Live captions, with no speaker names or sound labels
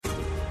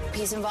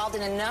He's involved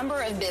in a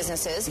number of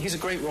businesses. He's a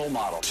great role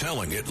model.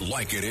 Telling it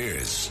like it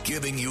is.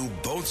 Giving you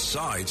both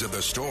sides of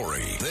the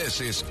story.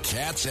 This is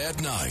Cats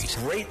at Night.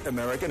 Great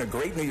American, a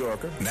great New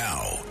Yorker.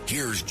 Now,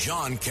 here's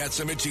John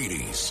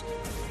Catsimatidis.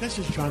 This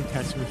is John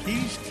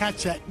Catsimatidis,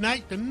 Cats at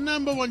Night, the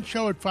number one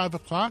show at 5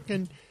 o'clock,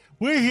 and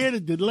we're here to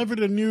deliver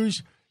the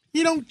news.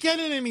 You don't get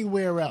it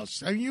anywhere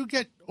else. I mean, you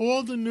get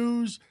all the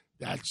news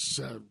that's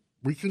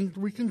we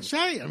can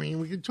say. I mean,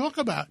 we can talk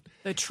about.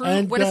 The truth.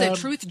 And, what is it?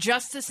 Truth,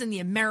 justice, and the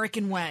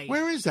American way.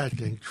 Where is that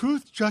thing?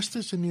 Truth,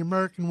 justice, and the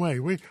American way.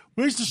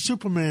 Where's the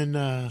Superman?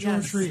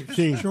 George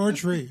Reeves.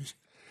 George Reeves.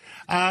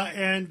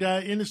 And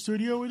in the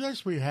studio with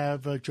us, we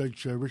have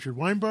Judge Richard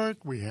Weinberg.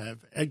 We have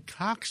Ed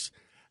Cox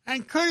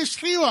and Curtis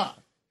Sliwa.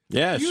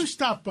 Yes. You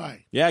stopped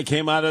by. Yeah, I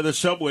came out of the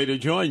subway to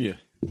join you.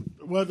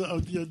 Well,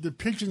 the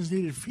pigeons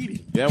needed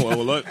feeding. Yeah,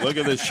 well, look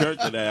at this shirt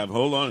that I have.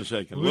 Hold on a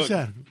second. What's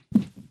that?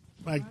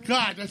 My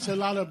God, that's a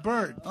lot of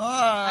bird.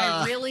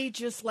 I really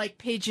just like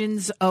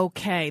pigeons.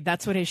 Okay,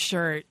 that's what his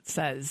shirt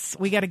says.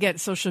 We got to get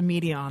social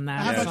media on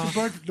that. How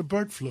about the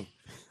bird flu?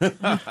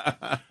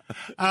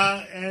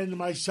 And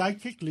my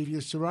sidekick, Lydia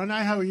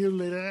Serrani. How are you,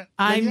 Lydia?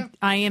 I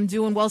am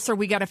doing well, sir.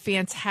 We got a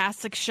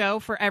fantastic show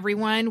for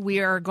everyone. We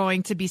are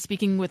going to be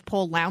speaking with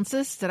Paul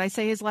Lountzis. Did I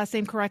say his last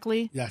name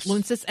correctly? Yes.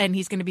 Lountzis, and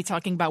he's going to be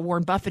talking about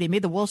Warren Buffett. He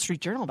made the Wall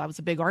Street Journal. That was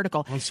a big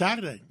article. On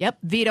Saturday. Yep.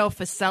 Vito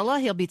Fossella.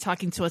 He'll be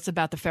talking to us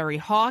about the Ferry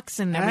Hawks.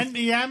 And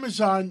the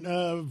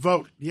Amazon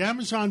vote. The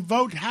Amazon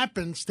vote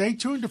happened. Stay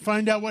tuned to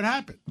find out what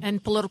happened.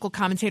 And political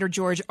commentator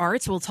George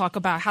Arts will talk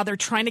about how they're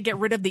trying to get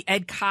rid of the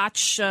Ed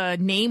Koch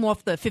name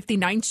off the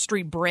 59th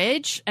Street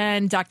Bridge.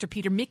 And Dr.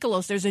 Peter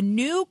Mikolos, there's a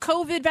new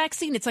COVID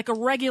vaccine. It's like a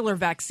regular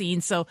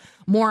vaccine. So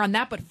more on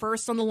that. But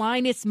first on the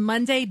line, it's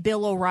Monday,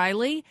 Bill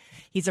O'Reilly.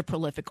 He's a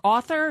prolific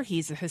author.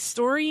 He's a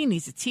historian.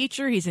 He's a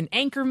teacher. He's an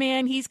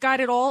anchorman. He's got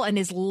it all. And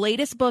his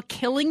latest book,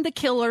 Killing the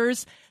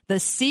Killers, The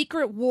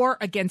Secret War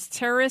Against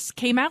Terrorists,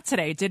 came out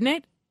today, didn't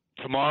it?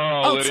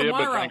 Tomorrow, Lydia,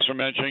 but thanks for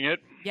mentioning it.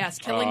 Yes,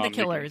 Killing the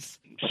Killers.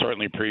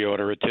 Certainly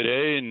pre-order it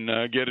today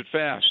and get it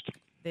fast.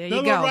 There Bill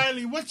you go.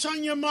 O'Reilly, what's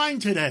on your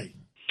mind today?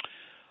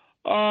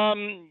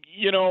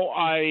 You know,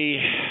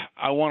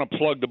 I want to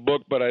plug the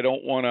book, but I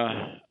don't want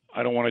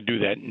to do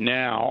that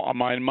now.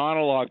 My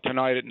monologue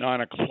tonight at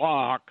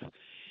 9:00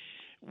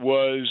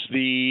 was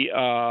the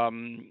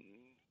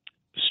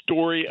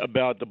story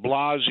about de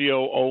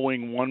Blasio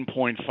owing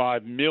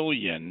 $1.5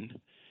 million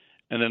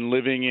and then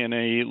living in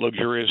a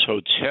luxurious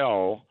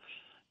hotel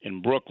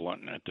in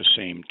Brooklyn at the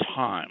same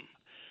time.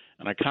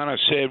 And I kind of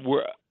said,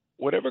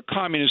 whatever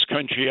communist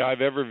country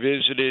I've ever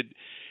visited,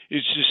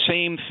 it's the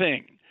same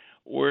thing.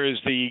 Whereas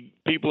the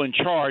people in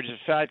charge, the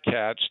fat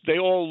cats, they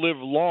all live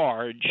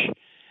large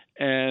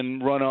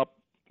and run up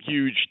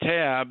huge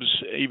tabs,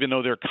 even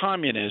though they're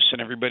communists and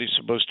everybody's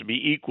supposed to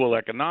be equal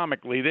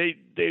economically. They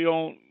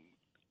don't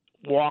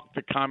walk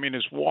the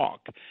communist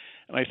walk.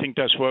 And I think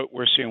that's what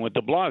we're seeing with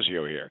de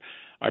Blasio here.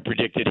 I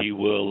predicted he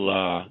will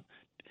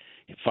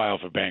file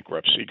for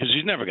bankruptcy because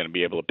he's never going to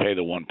be able to pay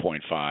the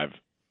 $1.5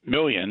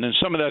 million. And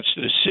some of that's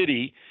to the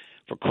city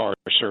for car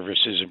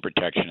services and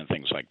protection and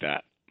things like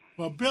that.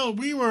 Well, Bill,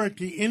 we were at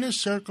the Inner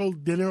Circle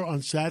dinner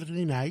on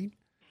Saturday night,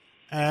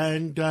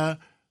 and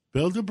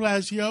Bill de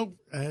Blasio,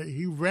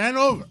 he ran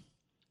over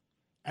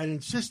and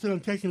insisted on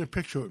taking a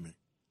picture with me.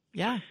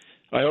 Yeah.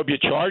 I hope you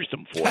charged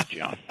him for it,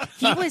 John.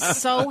 He was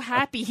so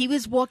happy. He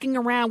was walking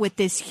around with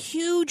this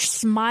huge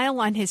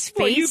smile on his face.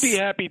 Well, you'd be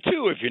happy,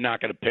 too, if you're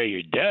not going to pay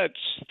your debts,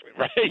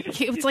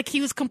 right? It was like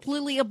he was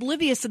completely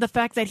oblivious to the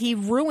fact that he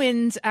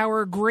ruined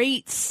our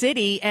great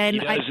city. And he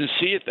doesn't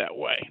see it that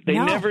way. They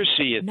never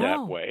see it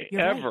that way,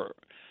 ever.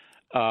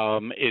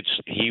 Right.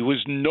 He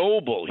was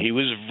noble. He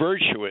was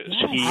virtuous.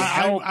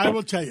 Yes. I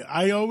will tell you,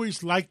 I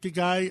always liked the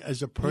guy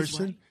as a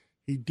person.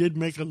 He did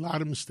make a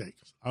lot of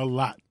mistakes, a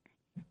lot.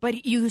 But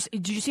did you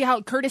see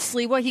how Curtis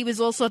Sliwa, he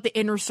was also at the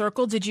Inner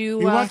Circle? Did you?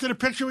 He wanted a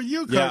picture with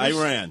you, Curtis. Yeah, I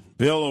ran.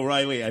 Bill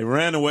O'Reilly, I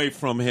ran away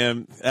from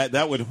him.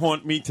 That would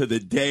haunt me to the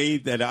day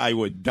that I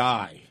would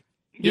die.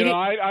 You know,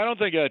 I don't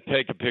think I'd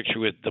take a picture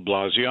with de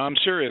Blasio. I'm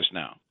serious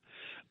now.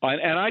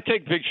 And I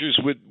take pictures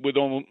with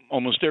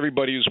almost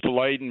everybody who's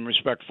polite and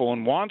respectful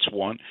and wants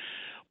one.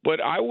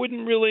 But I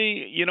wouldn't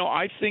really,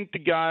 I think the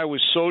guy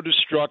was so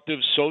destructive,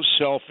 so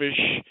selfish,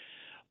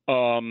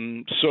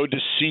 so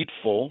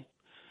deceitful,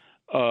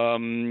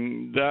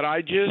 that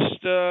I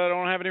just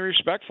don't have any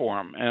respect for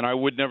him. And I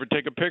would never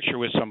take a picture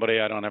with somebody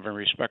I don't have any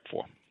respect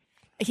for.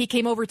 He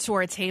came over to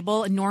our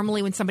table, and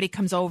normally when somebody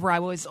comes over, I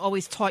was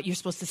always taught you're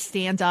supposed to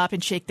stand up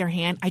and shake their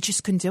hand. I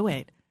just couldn't do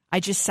it.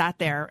 I just sat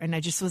there, and I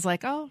just was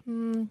like, I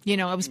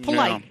was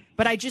polite. Yeah.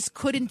 But I just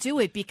couldn't do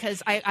it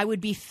because I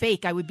would be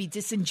fake. I would be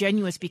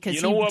disingenuous because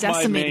he decimated the city. You know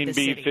what my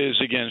main beef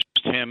is against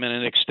him,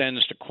 and it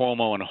extends to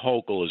Cuomo and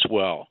Hochul as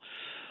well.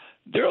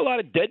 There are a lot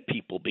of dead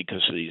people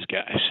because of these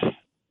guys.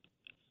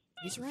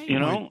 He's right.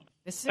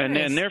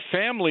 And their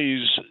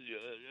families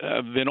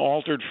have been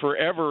altered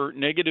forever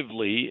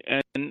negatively,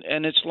 and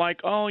it's like,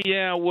 oh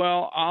yeah,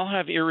 well, I'll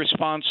have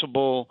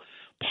irresponsible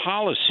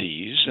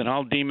policies and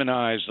I'll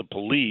demonize the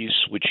police,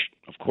 which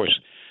of course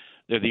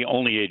They're the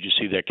only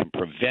agency that can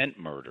prevent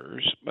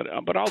murders.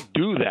 But I'll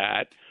do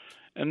that,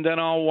 and then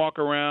I'll walk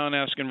around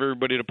asking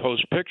everybody to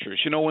post pictures.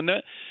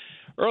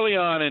 Early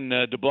on in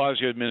de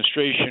Blasio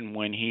administration,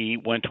 when he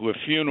went to a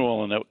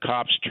funeral and the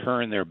cops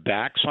turned their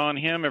backs on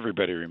him,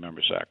 everybody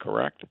remembers that,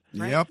 correct?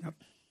 Yep.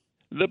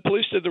 The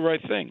police did the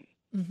right thing.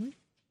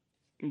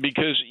 Mm-hmm.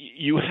 Because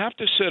you have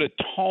to set a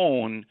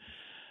tone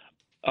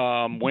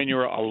when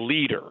you're a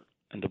leader.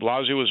 And de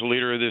Blasio was a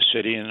leader of this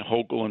city, and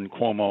Hochul and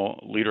Cuomo,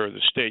 leader of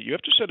the state. You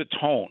have to set a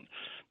tone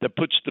that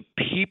puts the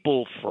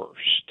people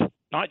first,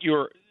 not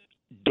your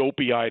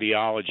dopey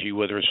ideology,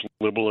 whether it's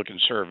liberal or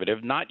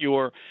conservative, not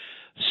your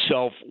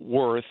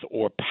self-worth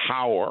or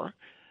power.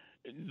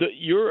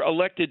 You're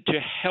elected to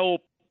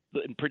help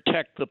and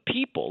protect the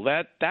people.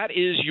 That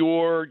is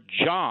your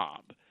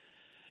job.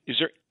 Is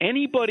there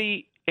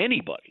anybody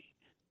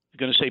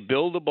going to say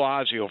Bill de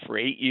Blasio for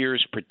 8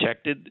 years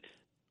protected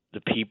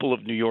the people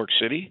of New York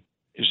City?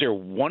 Is there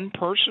one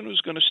person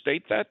who's going to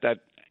state that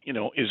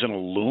isn't a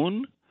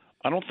loon?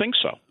 I don't think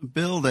so.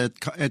 Bill, Ed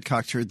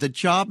Coxer, the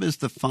job is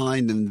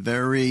defined in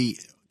very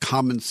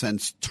common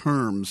sense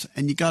terms,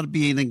 and you got to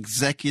be an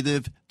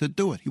executive to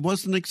do it. He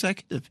was an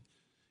executive.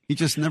 He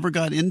just never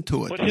got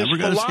into it. But never his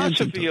got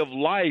philosophy of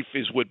life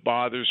is what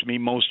bothers me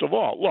most of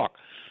all. Look,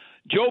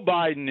 Joe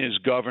Biden is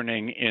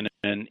governing in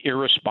an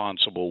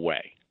irresponsible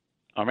way.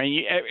 I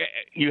mean,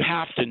 you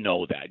have to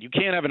know that. You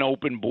can't have an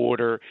open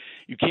border.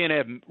 You can't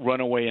have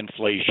runaway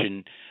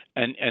inflation,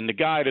 and the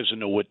guy doesn't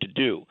know what to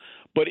do.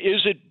 But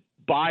is it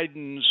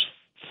Biden's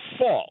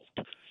fault?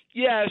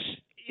 Yes,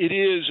 it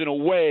is in a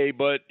way,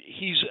 but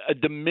he's a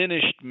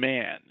diminished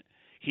man.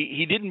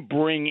 He didn't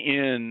bring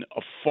in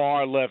a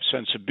far left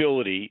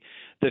sensibility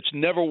that's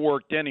never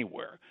worked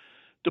anywhere.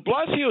 De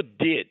Blasio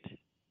did.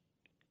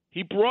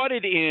 He brought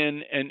it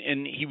in,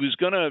 and he was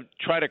going to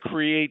try to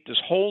create this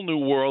whole new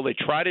world. They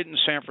tried it in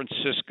San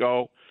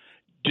Francisco,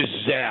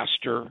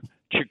 disaster.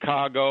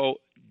 Chicago,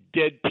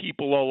 dead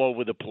people all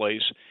over the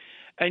place.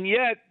 And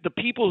yet the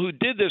people who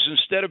did this,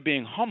 instead of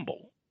being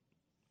humble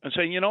and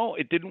saying,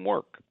 it didn't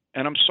work,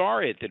 and I'm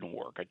sorry it didn't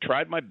work. I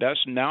tried my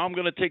best, and now I'm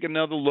going to take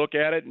another look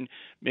at it, and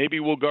maybe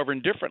we'll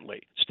govern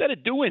differently. Instead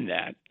of doing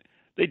that,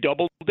 they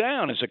doubled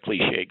down, as the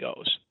cliche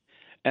goes.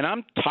 And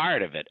I'm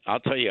tired of it. I'll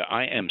tell you,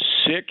 I am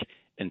sick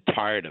and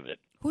tired of it.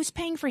 Who's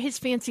paying for his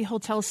fancy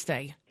hotel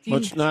stay? Well,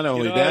 it's not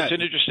only that. That's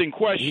an interesting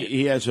question.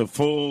 He has a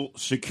full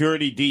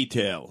security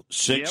detail,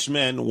 6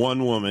 men,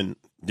 1 woman,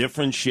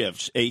 different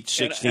shifts, 8,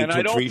 16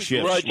 to 3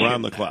 shifts,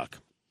 round the clock.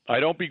 I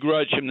don't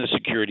begrudge him the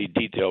security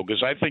detail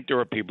because I think there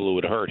are people who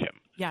would hurt him.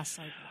 Yes.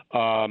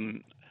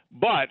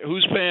 But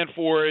who's paying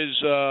for his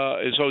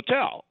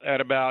hotel at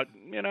about,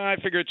 I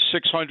figure it's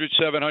 $600,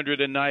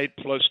 $700 a night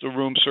plus the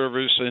room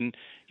service, and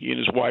he and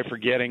his wife are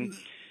getting.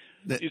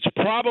 It's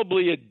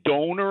probably a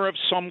donor of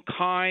some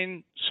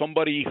kind,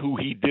 somebody who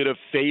he did a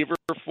favor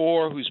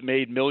for, who's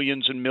made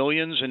millions and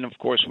millions. And, of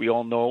course, we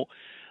all know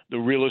the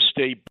real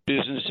estate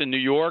business in New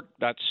York.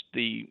 That's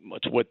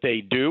what they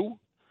do.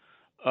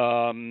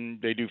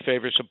 They do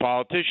favors to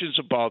politicians.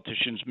 The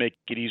politicians make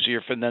it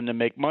easier for them to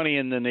make money,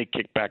 and then they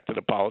kick back to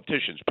the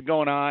politicians. It's been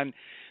going on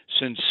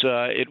since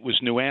it was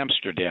New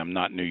Amsterdam,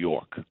 not New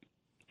York.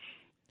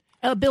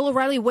 Bill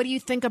O'Reilly, what do you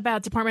think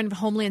about Department of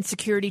Homeland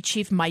Security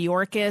Chief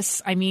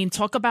Mayorkas? I mean,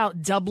 talk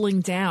about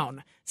doubling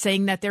down,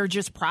 saying that they're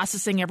just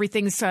processing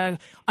everything's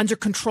under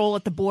control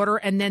at the border.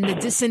 And then the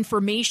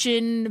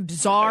disinformation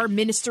czar,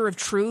 Minister of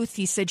Truth,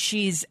 he said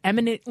she's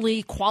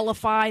eminently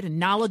qualified and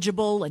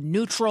knowledgeable and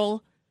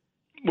neutral.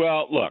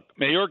 Well, look,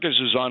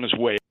 Mayorkas is on his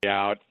way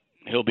out.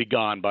 He'll be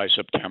gone by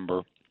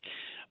September.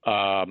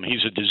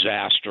 He's a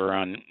disaster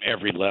on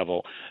every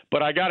level.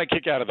 But I got a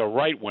kick out of the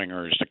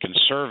right-wingers, the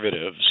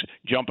conservatives,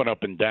 jumping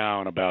up and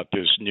down about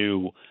this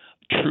new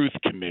Truth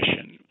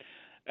Commission.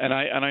 And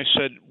I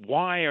said,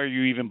 why are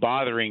you even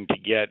bothering to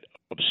get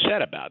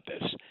upset about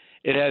this?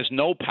 It has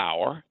no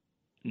power,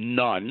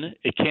 none.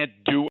 It can't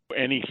do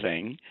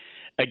anything.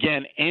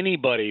 Again,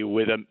 anybody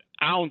with an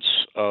ounce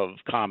of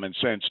common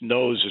sense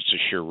knows it's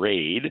a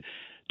charade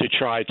to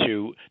try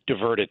to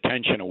divert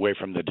attention away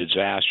from the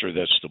disaster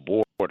that's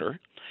the border.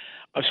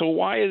 So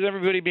why is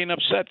everybody being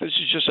upset? This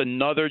is just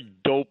another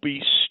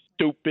dopey,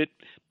 stupid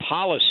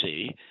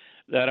policy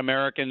that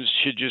Americans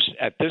should just,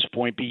 at this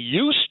point, be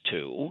used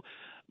to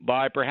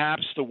by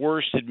perhaps the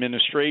worst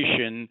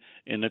administration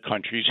in the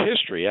country's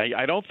history.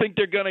 I don't think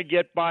they're going to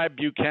get by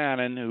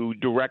Buchanan, who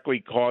directly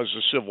caused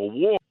the Civil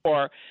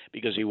War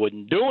because he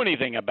wouldn't do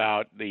anything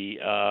about the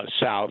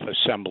South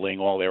assembling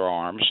all their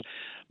arms.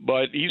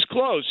 But he's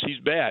close. He's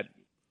bad.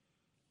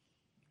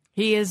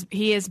 He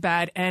is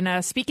bad.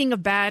 And speaking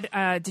of bad,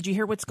 did you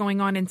hear what's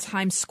going on in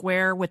Times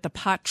Square with the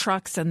pot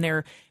trucks, and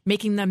they're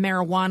making the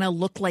marijuana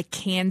look like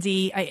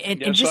candy?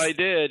 Yes, I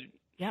did.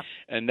 Yep.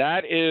 And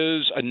that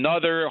is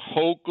another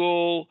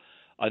Hochul,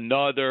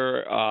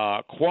 another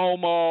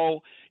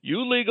Cuomo.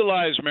 You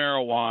legalize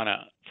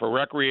marijuana for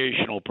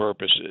recreational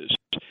purposes,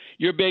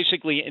 you're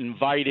basically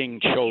inviting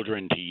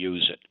children to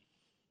use it.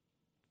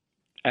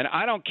 And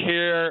I don't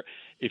care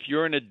if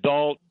you're an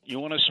adult, you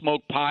want to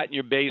smoke pot in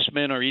your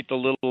basement or eat the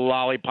little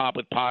lollipop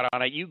with pot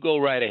on it, you go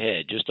right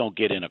ahead. Just don't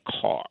get in a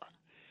car.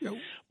 Yep.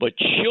 But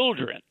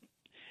children,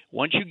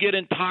 once you get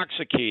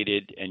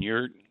intoxicated, and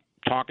you're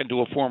talking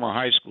to a former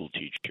high school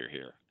teacher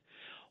here,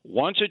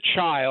 once a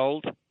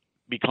child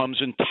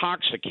becomes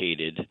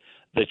intoxicated,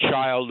 the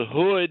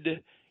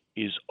childhood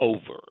is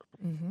over.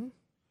 Mm-hmm.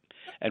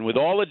 And with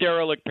all the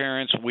derelict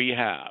parents we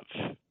have,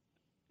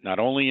 not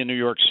only in New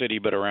York City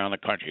but around the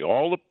country,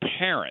 all the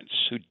parents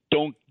who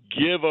don't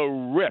give a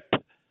rip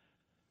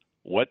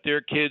what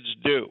their kids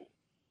do,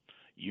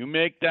 you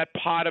make that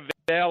pot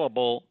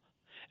available,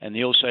 and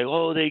they'll say,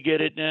 oh, they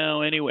get it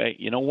now anyway.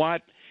 You know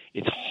what?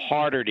 It's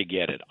harder to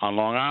get it. On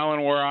Long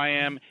Island, where I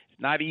am,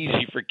 it's not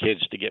easy for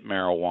kids to get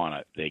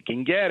marijuana. They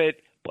can get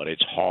it, but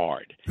it's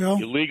hard. Bill?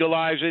 You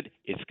legalize it,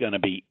 it's going to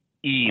be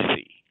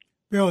easy.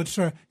 Bill,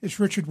 it's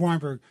Richard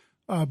Weinberg.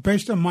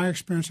 Based on my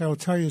experience, I will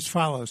tell you as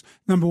follows.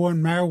 Number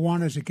one,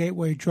 marijuana is a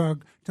gateway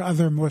drug to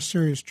other more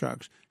serious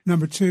drugs.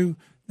 Number two,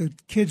 the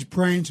kids'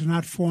 brains are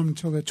not formed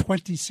until they're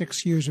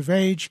 26 years of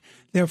age.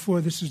 Therefore,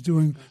 this is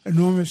doing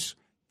enormous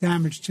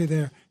damage to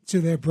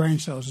their brain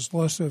cells. It's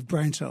loss of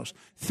brain cells.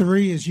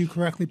 Three, as you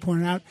correctly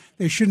pointed out,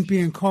 they shouldn't be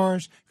in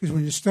cars because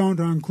when you're stoned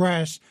on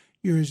grass,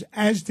 you're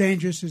as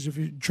dangerous as if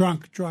you're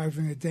drunk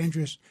driving a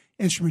dangerous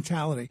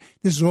instrumentality.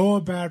 This is all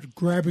about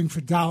grabbing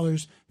for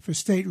dollars, for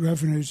state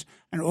revenues,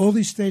 and all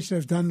these states that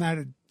have done that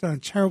have done a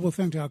terrible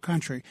thing to our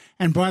country.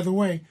 And by the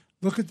way,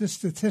 look at the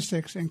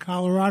statistics in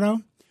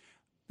Colorado.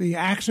 The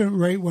accident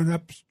rate went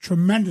up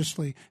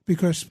tremendously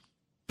because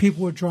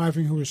people were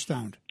driving who were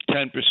stoned.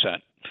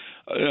 10%.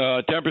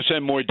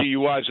 10% more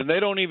DUIs, and they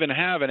don't even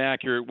have an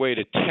accurate way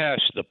to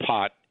test the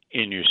pot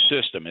in your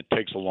system. It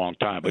takes a long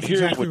time. But That's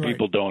here's exactly what right.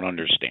 people don't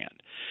understand.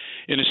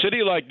 In a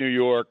city like New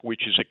York,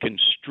 which is a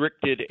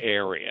constricted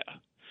area,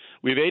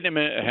 we have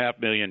 8.5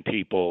 million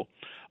people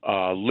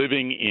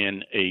living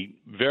in a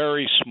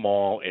very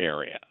small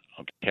area,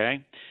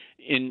 okay?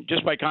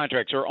 Just by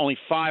contract, there are only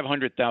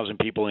 500,000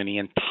 people in the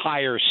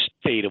entire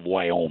state of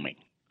Wyoming.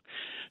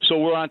 So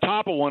we're on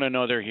top of one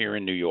another here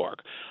in New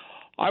York.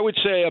 I would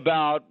say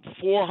about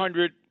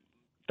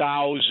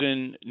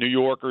 400,000 New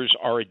Yorkers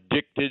are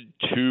addicted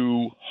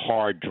to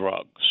hard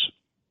drugs.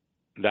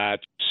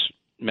 That's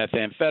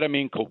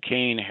methamphetamine,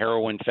 cocaine,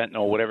 heroin,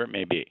 fentanyl, whatever it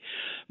may be.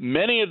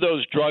 Many of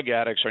those drug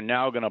addicts are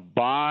now going to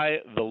buy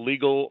the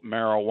legal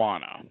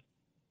marijuana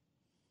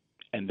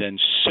and then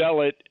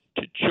sell it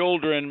to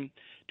children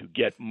to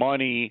get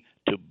money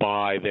to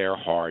buy their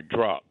hard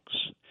drugs.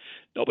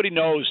 Nobody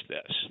knows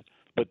this,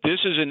 but this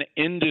is an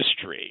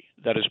industry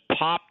that has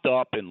popped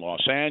up in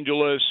Los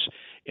Angeles,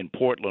 in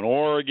Portland,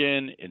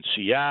 Oregon, in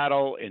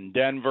Seattle, in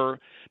Denver,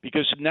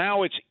 because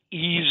now it's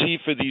easy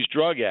for these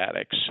drug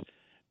addicts,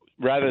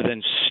 rather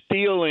than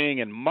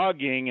stealing and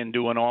mugging and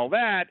doing all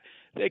that,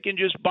 they can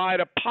just buy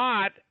the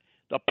pot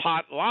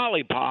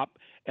lollipop,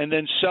 and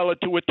then sell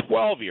it to a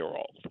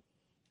 12-year-old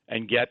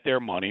and get their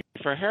money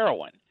for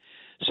heroin.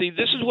 See,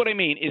 this is what I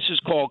mean. This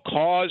is called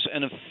cause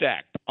and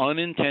effect,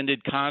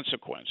 unintended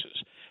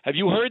consequences. Have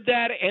you heard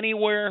that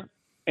anywhere?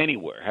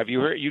 Anywhere. Have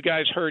you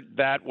guys heard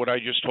that, what I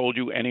just told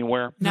you,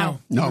 anywhere? No.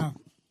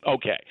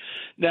 Okay.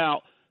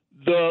 Now,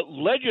 the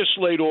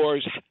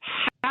legislators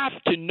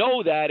have to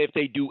know that if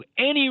they do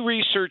any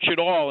research at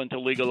all into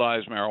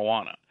legalized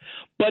marijuana.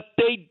 But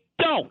they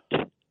don't,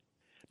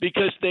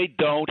 because they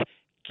don't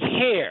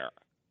care.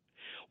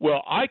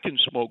 Well, I can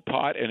smoke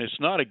pot, and it's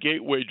not a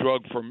gateway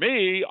drug for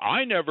me.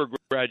 I never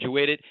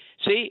graduated.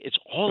 See, it's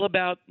all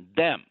about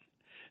them.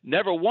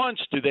 Never once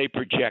do they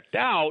project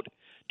out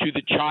to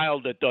the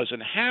child that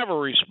doesn't have a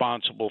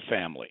responsible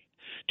family,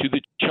 to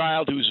the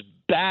child who's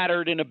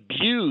battered and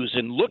abused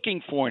and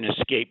looking for an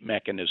escape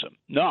mechanism.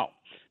 No,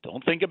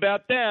 don't think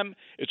about them.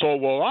 It's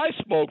all, well, I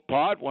smoked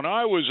pot when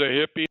I was a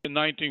hippie in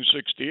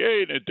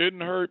 1968, and it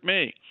didn't hurt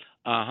me.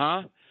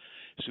 Uh-huh.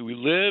 So we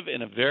live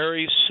in a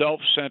very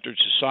self-centered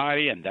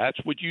society, and that's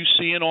what you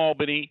see in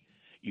Albany.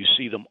 You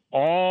see them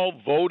all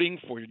voting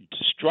for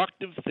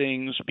destructive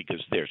things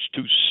because they're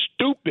too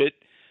stupid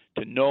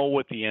to know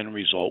what the end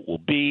result will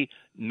be,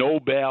 no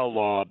bail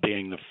law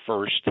being the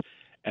first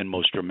and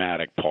most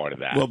dramatic part of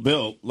that. Well,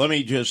 Bill, let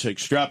me just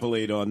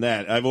extrapolate on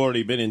that. I've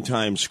already been in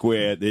Times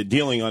Square. They're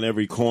dealing on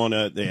every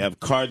corner. They have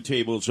card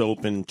tables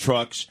open,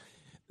 trucks.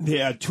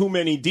 There are too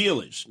many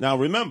dealers. Now,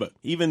 remember,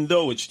 even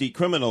though it's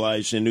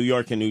decriminalized in New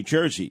York and New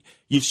Jersey,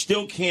 you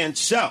still can't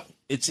sell.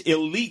 It's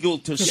illegal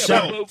to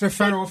sell. It's a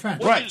federal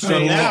offense. Right. So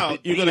now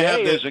you're going to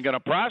have the isn't going to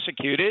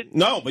prosecute it.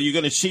 No, but you're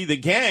going to see the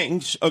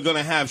gangs are going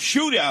to have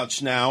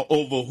shootouts now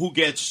over who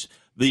gets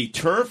the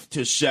turf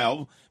to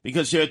sell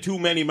because there are too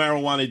many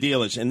marijuana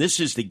dealers. And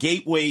this is the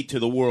gateway to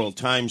the world,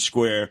 Times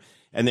Square.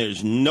 And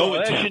there's no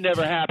attempt. That should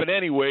never happen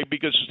anyway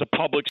because it's a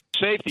public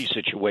safety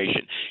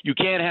situation. You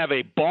can't have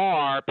a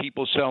bar,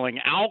 people selling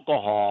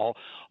alcohol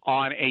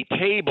on a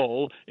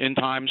table in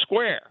Times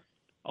Square.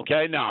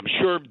 Okay? Now, I'm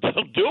sure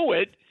they'll do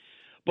it,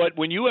 but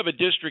when you have a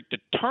district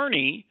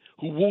attorney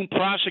who won't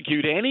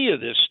prosecute any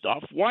of this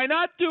stuff, why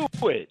not do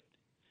it?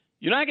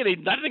 Nothing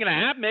going to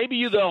happen.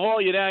 Maybe they'll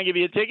haul you down, give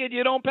you a ticket,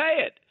 you don't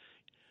pay it.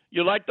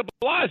 You're like de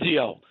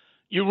Blasio.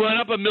 You run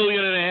up $1.5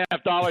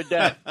 million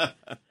debt.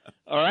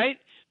 All right?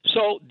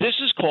 So this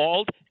is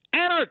called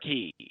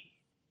anarchy.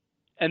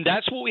 And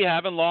that's what we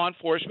have in law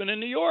enforcement in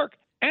New York.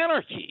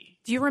 Anarchy.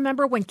 Do you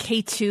remember when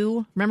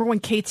K2? Remember when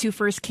K2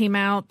 first came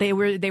out? They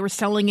were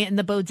selling it in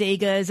the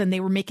bodegas and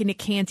they were making it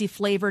candy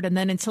flavored. And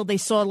then until they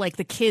saw like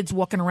the kids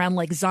walking around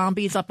like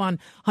zombies up on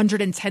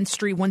 110th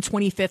Street,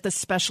 125th,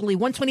 especially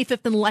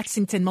 125th in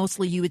Lexington,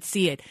 mostly you would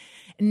see it.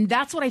 And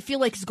that's what I feel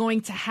like is going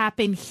to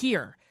happen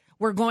here.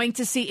 We're going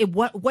to see it.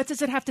 What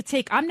does it have to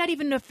take? I'm not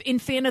even in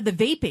fan of the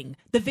vaping.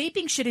 The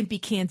vaping shouldn't be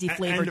candy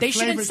flavored. They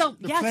shouldn't sell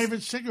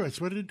flavored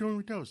cigarettes. What are they doing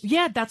with those?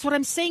 Yeah, that's what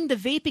I'm saying. The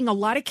vaping. A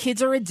lot of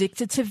kids are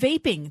addicted to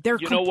vaping.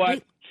 You know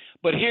what?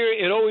 But here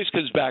it always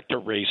comes back to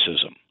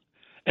racism,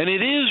 and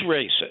it is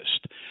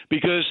racist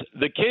because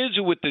the kids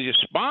with the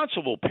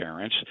responsible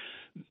parents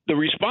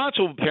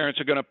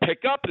are going to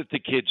pick up that the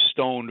kid's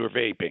stoned or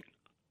vaping,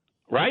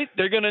 right?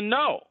 They're going to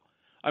know.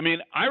 I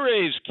mean, I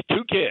raised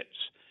 2 kids.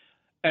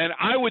 And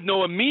I would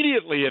know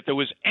immediately if there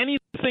was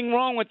anything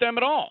wrong with them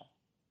at all.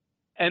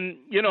 And,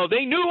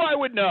 they knew I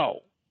would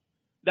know.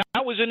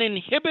 That was an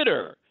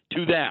inhibitor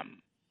to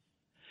them.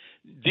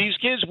 These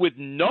kids with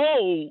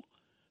no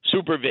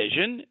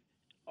supervision,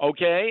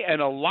 okay,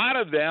 and a lot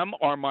of them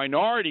are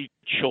minority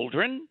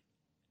children.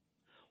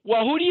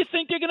 Well, who do you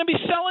think they're going to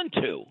be selling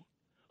to?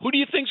 Who do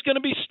you think is going to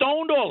be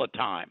stoned all the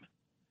time?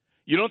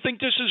 You don't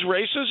think this is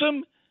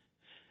racism?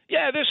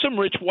 Yeah, there's some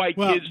rich white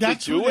kids that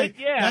do it.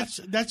 Yeah,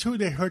 that's who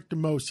they hurt the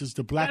most is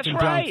the black and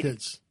brown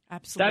kids.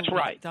 Absolutely, that's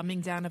right.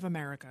 Dumbing down of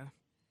America.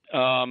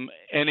 And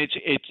it's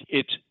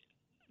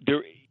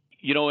there.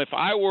 If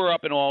I were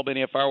up in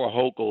Albany, if I were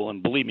Hochul,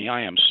 and believe me,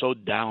 I am so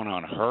down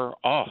on her.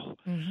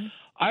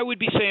 I would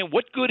be saying,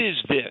 what good is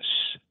this?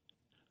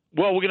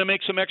 Well, we're going to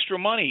make some extra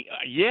money.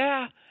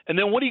 Yeah, and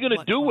then what are you going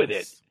to do with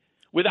it?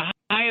 We're the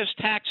highest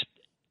taxed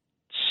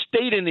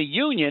state in the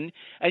union,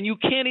 and you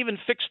can't even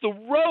fix the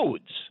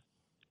roads.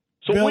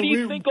 So Bill, where do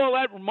you think all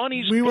that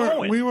money's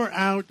going? We were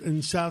out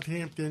in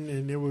Southampton,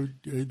 and they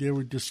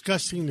were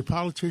discussing. The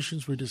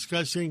politicians were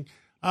discussing.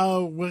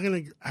 We're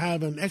going to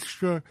have an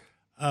extra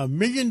 $1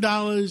 million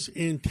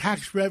in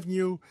tax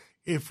revenue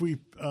if we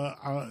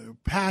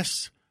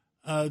pass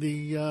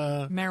the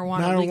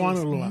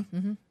marijuana law.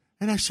 Mm-hmm.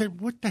 And I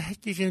said, "What the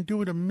heck are you going to do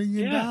with $1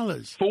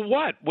 million? For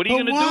what? What are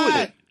you going to do with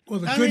it?"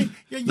 Well,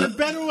 you're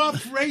better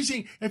off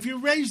raising. If you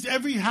raised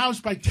every house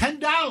by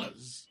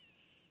 $10.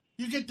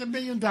 You get the $1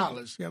 million,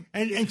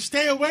 and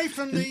stay away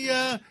from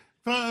the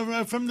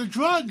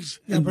drugs.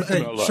 Yeah, but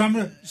some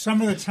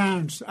of the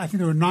towns, I think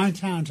there were 9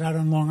 towns out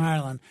on Long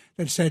Island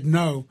that said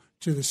no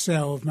to the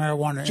sale of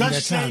marijuana in their towns.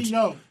 Just say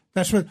no.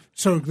 That's what.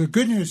 So the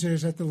good news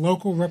is that the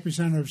local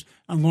representatives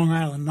on Long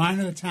Island, 9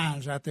 of the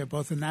towns out there,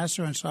 both in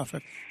Nassau and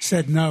Suffolk,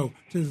 said no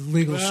to the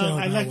legal sale of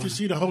marijuana. I'd like to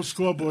see the whole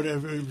scoreboard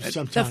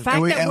sometime. The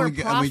fact that we're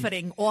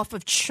profiting off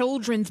of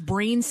children's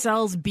brain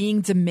cells being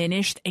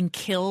diminished and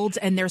killed,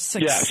 and their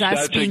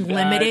success being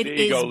limited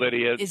is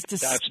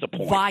that's the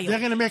point. Vile. They're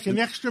going to make an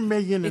extra $1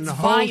 million in the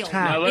whole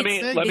town. Now let me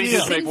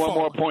just make one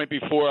more point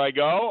before I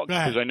go,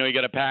 because I know you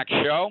got a packed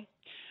show.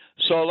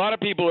 So a lot of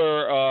people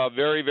are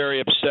very,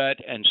 very upset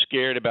and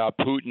scared about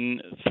Putin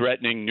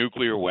threatening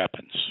nuclear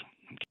weapons.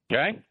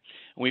 Okay? And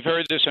we've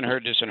heard this and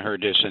heard this and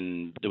heard this,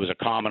 and there was a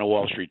column in a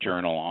Wall Street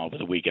Journal over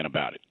the weekend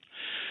about it.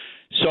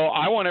 So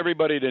I want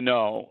everybody to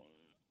know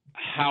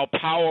how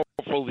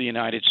powerful the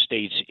United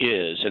States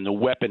is in the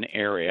weapon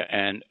area,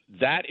 and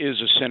that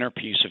is a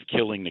centerpiece of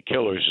Killing the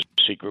Killers,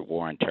 a secret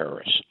war on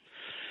terrorists.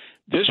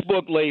 This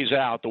book lays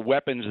out the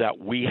weapons that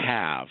we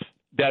have,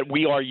 that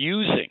we are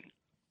using,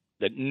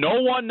 that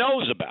no one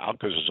knows about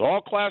because it's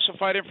all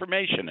classified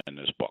information in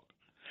this book.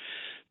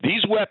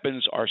 These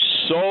weapons are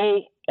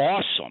so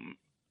awesome,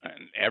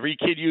 and every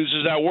kid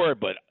uses that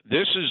word, but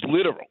this is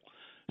literal,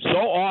 so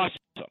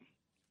awesome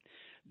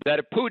that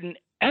if Putin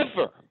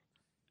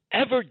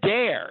ever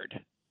dared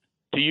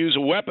to use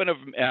a weapon of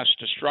mass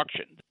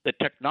destruction, the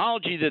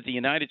technology that the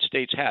United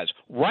States has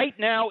right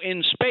now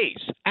in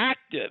space,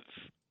 active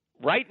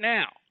right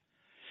now,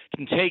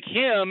 can take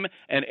him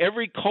and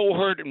every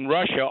cohort in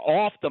Russia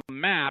off the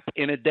map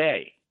in a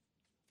day.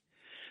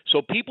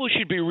 So people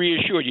should be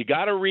reassured. You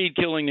got to read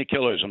Killing the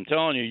Killers. I'm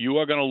telling you, you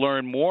are going to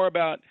learn more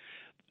about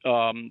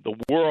the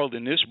world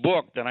in this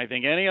book than I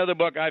think any other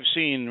book I've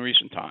seen in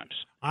recent times.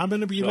 I'm going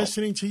to be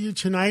listening to you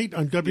tonight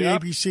on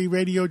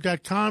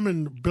WABCRadio.com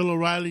and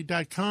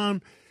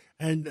BillO'Reilly.com.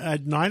 And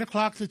at 9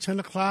 o'clock to 10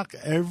 o'clock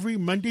every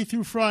Monday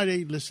through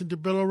Friday, listen to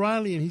Bill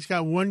O'Reilly, and he's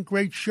got one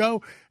great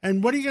show.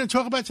 And what are you going to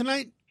talk about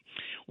tonight?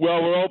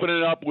 Well, we're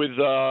opening up with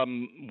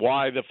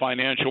why the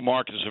financial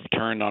markets have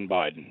turned on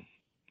Biden.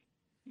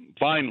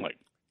 Finally.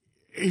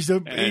 Is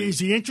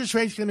the interest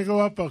rate going to go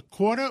up a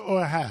quarter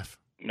or a half?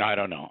 I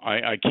don't know.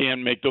 I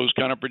can't make those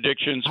kind of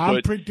predictions.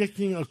 I'm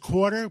predicting a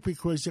quarter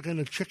because they're going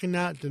to chicken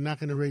out. They're not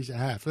going to raise a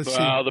half. Let's see.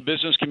 Well, the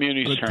business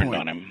community's Good turned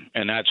point. on him,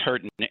 and that's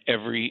hurting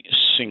every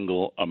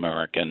single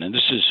American. And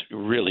this is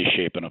really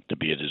shaping up to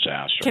be a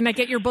disaster. Can I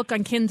get your book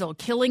on Kindle,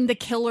 Killing the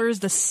Killers,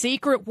 The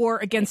Secret War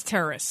Against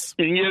Terrorists?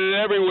 You can get it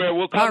everywhere.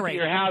 We'll come All right. to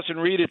your house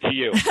and read it to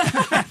you.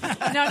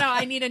 No,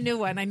 I need a new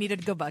one. I need a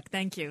good book.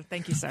 Thank you,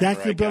 sir.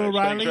 Thank you, Bill guys.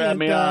 O'Reilly. Thanks for having And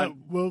me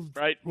on.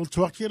 we'll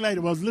talk to you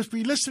later. We'll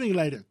be listening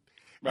later.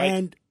 Right.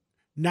 And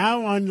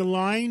now on the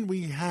line,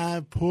 we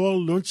have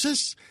Paul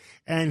Luntz,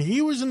 and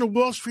he was in the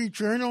Wall Street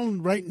Journal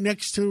right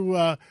next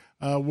to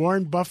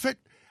Warren Buffett.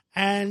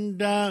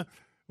 And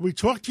we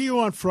talked to you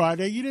on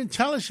Friday. You didn't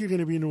tell us you're going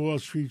to be in the Wall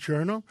Street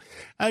Journal.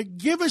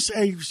 Give us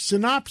a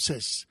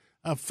synopsis,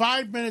 a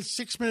 5-minute,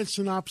 6-minute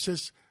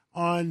synopsis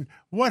on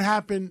what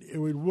happened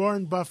with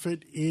Warren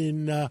Buffett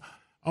in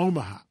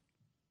Omaha.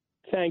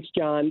 Thanks,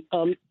 John.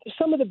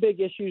 Some of the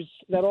big issues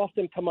that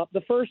often come up,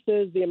 the first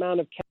is the amount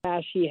of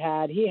cash he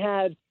had. He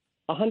had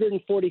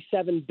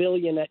 $147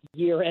 billion at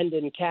year end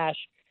in cash.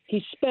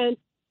 He spent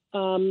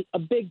a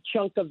big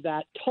chunk of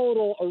that,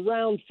 total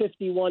around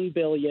 $51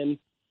 billion.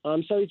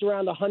 So he's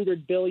around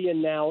 $100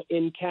 billion now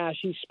in cash.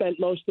 He spent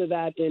most of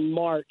that in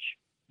March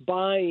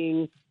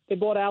buying. They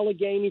bought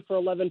Allegheny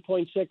for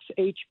 11.6,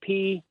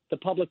 HP, the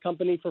public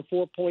company, for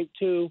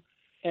 4.2,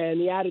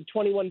 and he added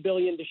 $21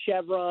 billion to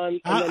Chevron.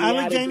 And then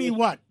Allegheny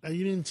what?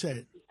 You didn't say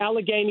it.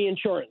 Allegheny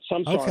Insurance.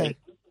 I'm sorry. Okay.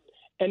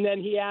 And then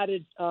he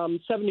added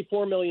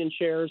 74 million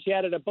shares. He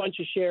added a bunch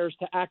of shares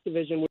to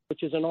Activision,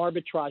 which is an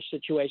arbitrage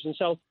situation.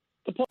 So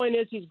the point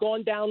is he's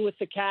gone down with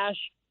the cash.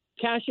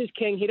 Cash is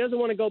king. He doesn't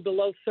want to go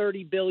below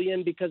 $30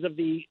 billion because of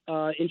the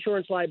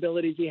insurance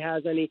liabilities he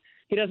has, and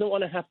he doesn't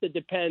want to have to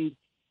depend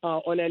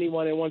on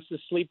anyone and wants to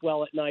sleep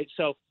well at night.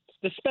 So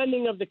the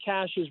spending of the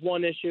cash is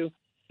one issue.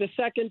 The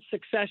second,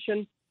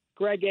 succession.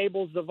 Greg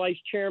Abel's the vice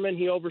chairman.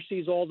 He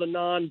oversees all the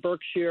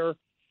non-Berkshire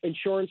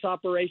insurance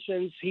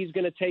operations. He's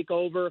going to take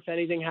over if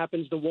anything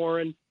happens to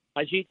Warren.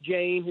 Ajit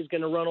Jain, who's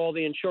going to run all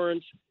the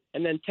insurance,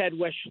 and then Ted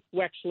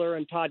Wexler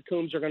and Todd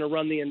Coombs are going to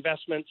run the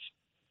investments.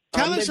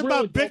 Tell us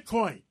about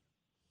Bitcoin.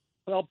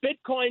 Well,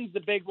 Bitcoin's the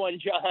big one,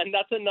 John.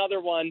 That's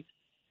another one.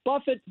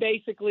 Buffett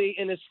basically,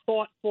 in his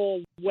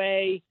thoughtful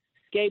way,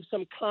 gave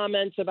some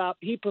comments about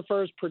he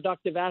prefers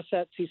productive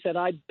assets. He said,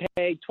 I'd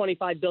pay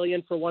 $25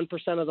 billion for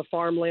 1% of the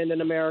farmland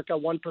in America,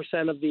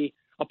 1% of the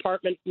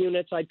apartment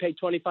units. I'd pay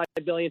 $25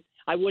 billion.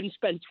 I wouldn't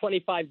spend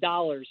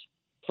 $25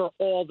 for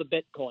all the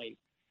Bitcoin.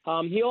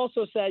 He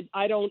also said,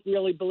 I don't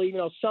really believe,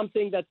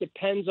 something that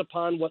depends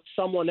upon what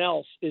someone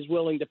else is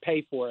willing to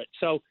pay for it.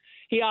 So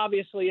he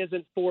obviously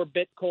isn't for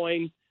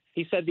Bitcoin.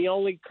 He said the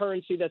only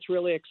currency that's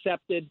really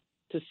accepted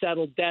to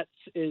settle debts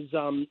is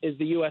the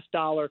U.S.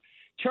 dollar.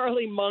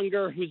 Charlie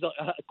Munger, who's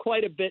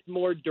quite a bit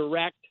more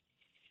direct,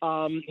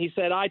 he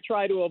said, I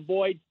try to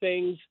avoid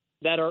things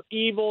that are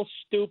evil,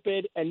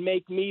 stupid, and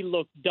make me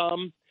look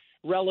dumb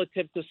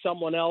relative to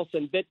someone else,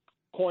 and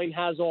Bitcoin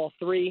has all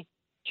three.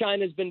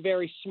 China's been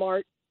very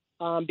smart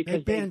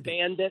because they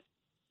banned it.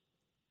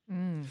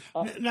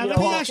 Now, let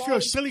me ask you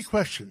a silly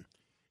question.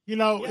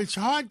 It's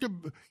hard to,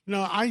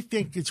 I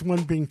think it's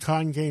one big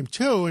con game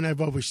too, and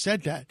I've always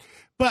said that.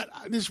 But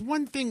there's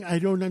one thing I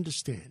don't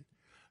understand.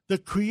 The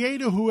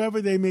creator,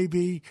 whoever they may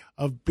be,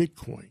 of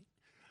Bitcoin,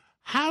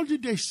 how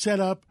did they set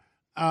up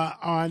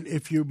on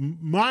if you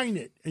mine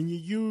it and you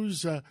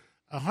use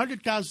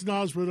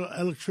 $100,000 worth of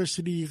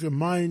electricity, you can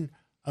mine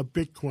a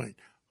Bitcoin?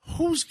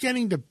 Who's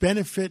getting the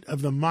benefit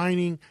of the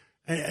mining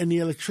and the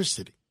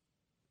electricity?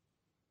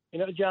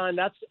 John,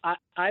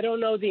 I don't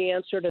know the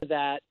answer to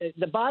that.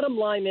 The bottom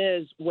line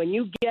is when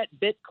you get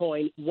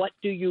Bitcoin, what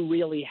do you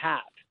really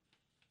have?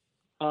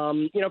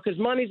 Because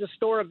money's a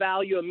store of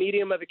value, a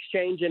medium of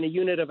exchange, and a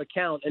unit of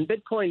account. And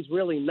Bitcoin's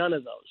really none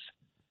of those.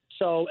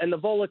 So, and the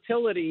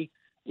volatility,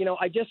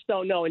 I just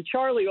don't know. And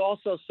Charlie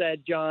also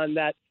said, John,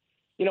 that,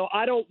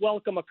 I don't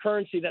welcome a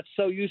currency that's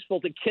so useful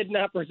to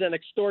kidnappers and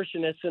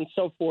extortionists and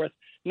so forth,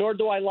 nor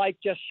do I like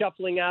just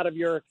shuffling out of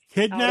your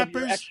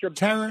kidnappers,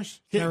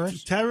 terrorists,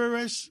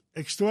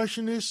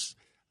 extortionists,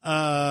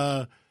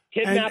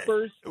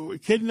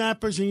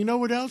 kidnappers, and you know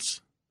what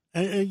else?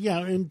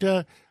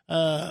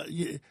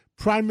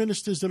 Prime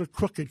ministers that are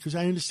crooked, because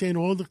I understand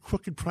all the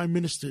crooked prime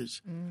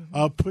ministers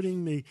are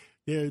putting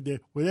their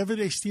whatever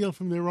they steal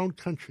from their own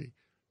country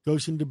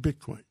goes into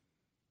Bitcoin.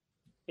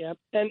 Yeah,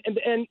 and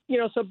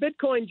so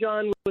Bitcoin,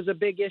 John, was a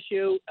big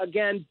issue.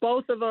 Again,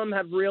 both of them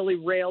have really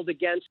railed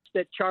against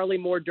it. Charlie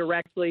more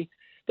directly.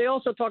 They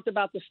also talked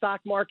about the stock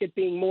market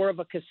being more of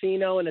a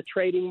casino and a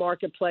trading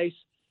marketplace.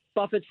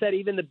 Buffett said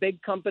even the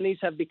big companies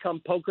have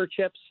become poker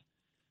chips.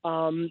 They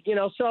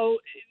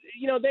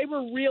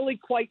were really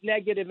quite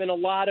negative in a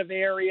lot of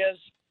areas.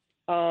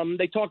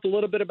 They talked a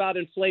little bit about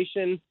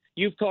inflation.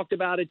 You've talked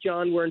about it,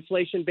 John, where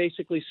inflation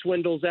basically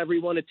swindles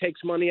everyone. It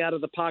takes money out of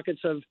the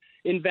pockets of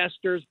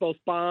investors, both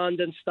bond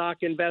and stock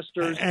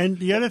investors. And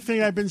the other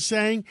thing I've been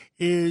saying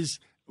is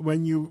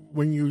when you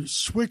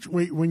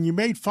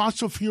made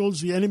fossil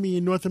fuels the enemy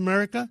in North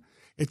America,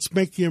 it's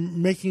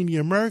making the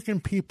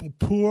American people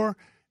poor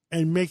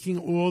and making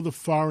all the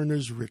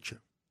foreigners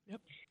richer.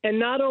 And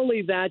not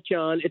only that,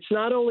 John, it's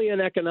not only an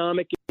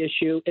economic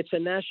issue, it's a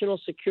national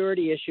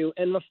security issue.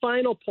 And the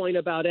final point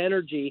about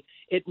energy,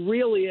 it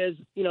really is,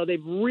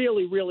 they've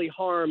really, really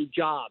harmed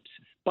jobs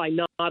by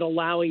not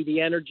allowing the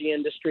energy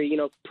industry,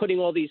 putting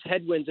all these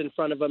headwinds in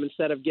front of them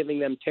instead of giving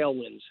them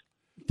tailwinds.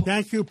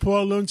 Thank you,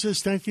 Paul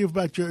Lountzis. Thank you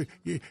about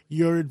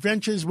your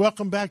adventures.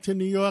 Welcome back to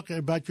New York,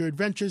 about your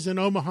adventures in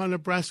Omaha,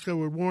 Nebraska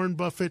with Warren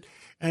Buffett.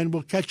 And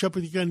we'll catch up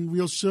with you again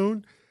real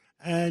soon.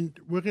 And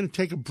we're going to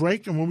take a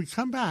break. And when we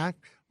come back,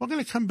 we're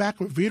going to come back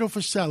with Vito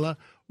Fossella.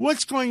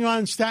 What's going on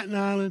in Staten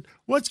Island?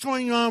 What's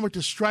going on with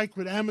the strike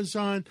with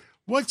Amazon?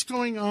 What's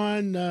going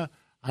on? I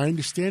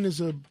understand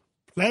there's a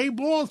play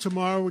ball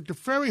tomorrow with the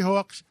Ferry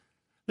Hawks.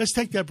 Let's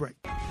take that break.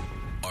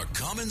 A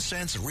common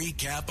sense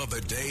recap of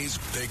the day's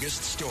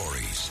biggest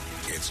stories.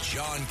 It's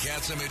John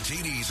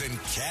Catsimatidis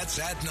and Cats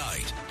at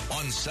Night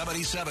on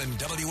 77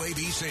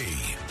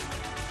 WABC.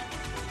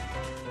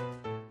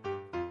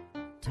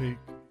 Take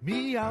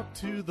me out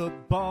to the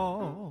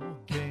ball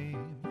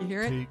game. You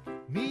hear it? Take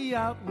me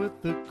out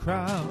with the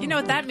crowd. You know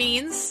what that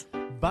means?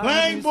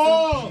 Playing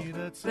ball!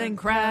 Then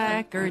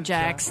Cracker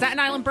Jack. Staten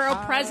Island Borough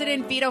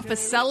President Vito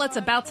Fossella is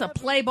about to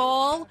play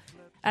ball.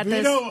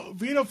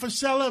 Vito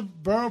Fossella,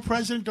 Borough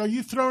President, are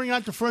you throwing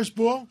out the first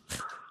ball?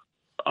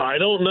 I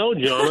don't know,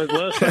 John.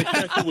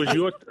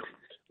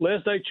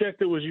 Last I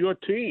checked, it was your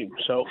team.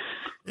 So,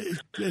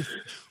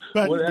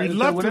 but we'd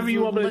love whatever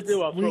you want me to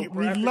do,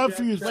 we'd love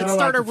for you to throw Let's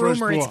start out a the first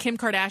rumor. ball. It's Kim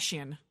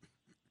Kardashian.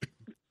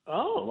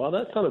 Oh, well,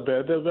 that's not a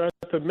bad. They're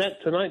at the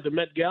Met tonight, the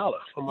Met Gala.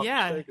 if I'm not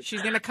mistaken.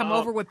 She's going to come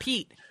over with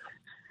Pete.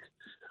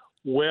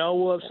 Well,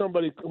 we'll have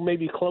somebody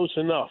maybe close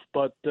enough,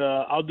 but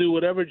I'll do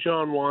whatever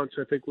John wants.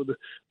 I think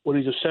when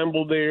he's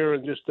assembled there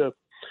in just a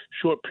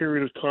short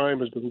period of time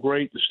has been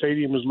great. The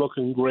stadium is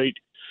looking great.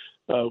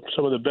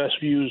 Some of the best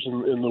views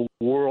in the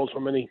world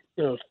from any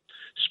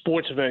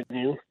sports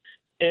venue.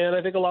 And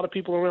I think a lot of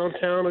people around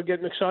town are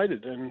getting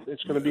excited, and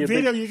it's going to be a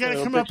Vito, big, you got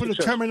to come up with a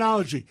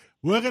terminology.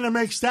 We're going to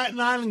make Staten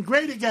Island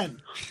great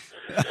again.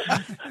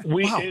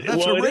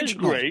 It is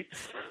great.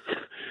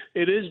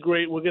 It is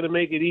great. We're going to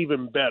make it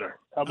even better.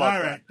 How about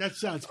All right, that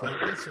sounds good.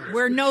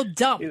 We're no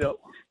dump.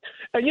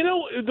 And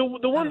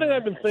the one thing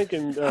I've been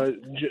thinking,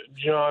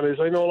 John, is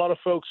I know a lot of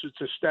folks,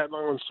 it's a Staten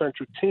Island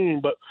centric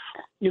team, but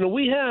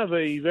we have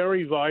a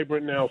very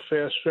vibrant now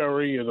fast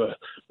ferry and a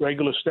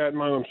regular Staten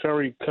Island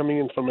ferry coming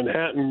in from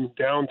Manhattan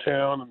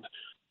downtown and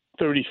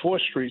 34th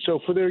Street. So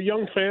for their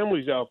young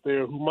families out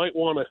there who might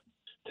want to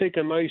take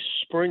a nice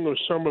spring or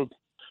summer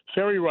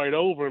ferry ride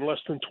over in less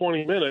than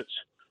 20 minutes,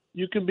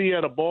 you can be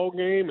at a ball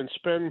game and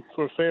spend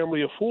for a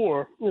family of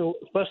four,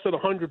 less than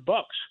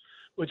 $100,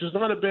 which is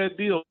not a bad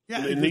deal.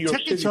 Yeah, in the New York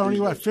tickets City. are only,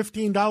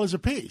 $15 a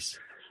piece?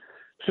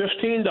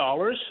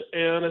 $15,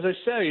 and as I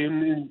say,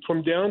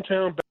 from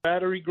downtown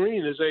Battery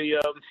Green is there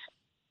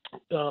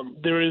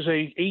is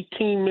a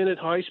 18-minute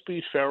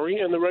high-speed ferry,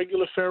 and the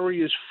regular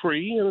ferry is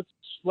free, and it's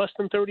less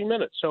than 30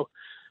 minutes. So,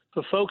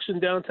 for folks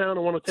in downtown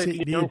who want to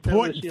take a young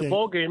family to see a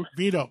ball game,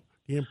 Vito,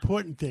 the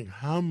important thing: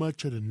 how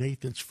much are the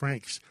Nathan's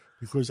Franks?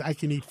 Because I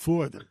can eat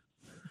 4 of them.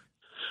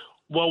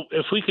 Well,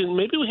 if we can,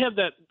 maybe we have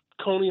that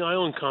Coney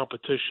Island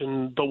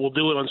competition, but we'll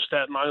do it on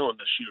Staten Island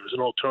this year as an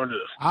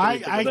alternative.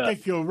 I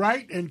think you're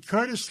right. And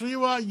Curtis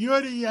Lewa,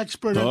 you're the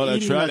expert on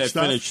that's eating right. that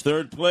stuff. I finished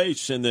third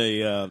place in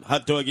the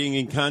hot dog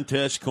eating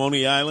contest,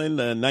 Coney Island,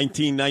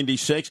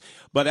 1996.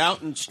 But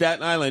out in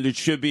Staten Island, it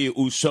should be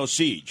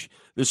sausage,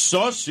 the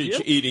sausage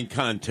eating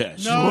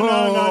contest.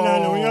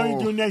 No. We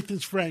only do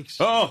Nathan's Franks.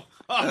 Oh.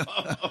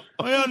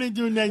 We only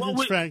do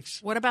Nathan's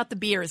Franks. What about the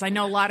beers? I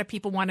know a lot of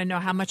people want to know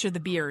how much are the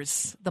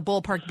beers, the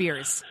ballpark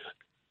beers.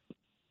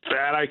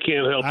 That I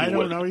can't help you with. I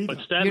don't know either.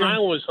 But Staten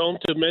Island was home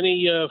to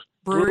many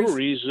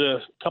breweries a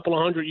couple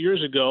of hundred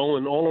years ago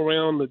and all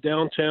around the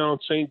downtown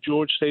St.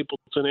 George,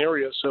 Stapleton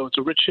area. So it's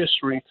a rich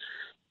history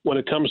when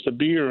it comes to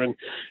beer. And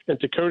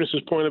to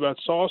Curtis's point about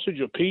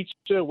sausage or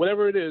pizza,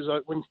 whatever it is,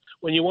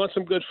 when you want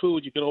some good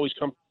food, you can always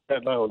come to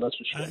Staten Island, that's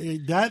for sure.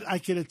 That I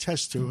can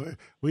attest to.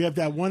 We have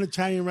that one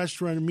Italian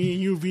restaurant me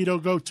and you, Vito,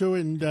 go to,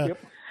 and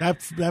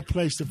that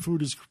place, the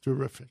food is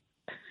terrific.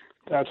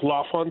 That's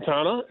La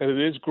Fontana, and it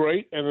is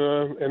great.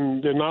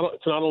 And they're not.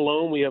 It's not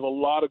alone. We have a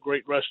lot of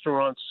great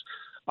restaurants.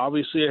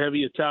 Obviously, a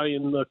heavy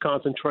Italian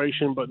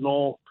concentration, but in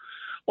all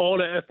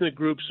the ethnic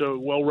groups are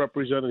well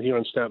represented here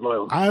on Staten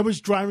Island. I was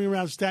driving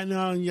around Staten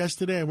Island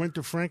yesterday. I went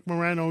to Frank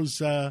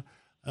Morano's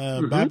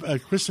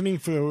christening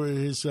for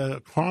his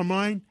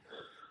Carmine,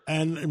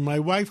 and my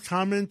wife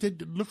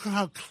commented, "Look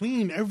how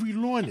clean every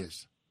lawn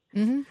is."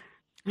 Mm-hmm.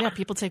 Yeah,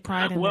 people take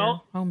pride in their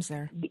homes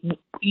there.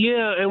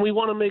 Yeah, and we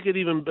want to make it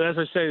even, as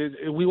I say,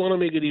 we want to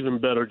make it even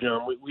better,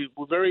 John.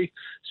 We're very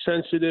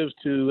sensitive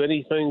to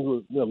anything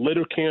with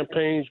litter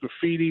campaigns,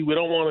 graffiti. We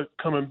don't want it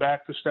coming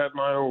back to Staten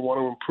Island. We want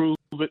to improve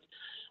it.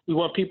 We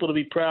want people to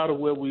be proud of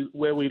where we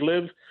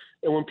live.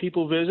 And when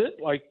people visit,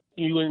 like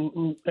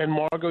you and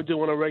Margo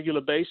do on a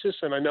regular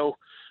basis, and I know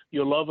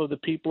your love of the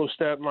people of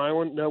Staten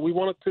Island, we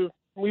want it to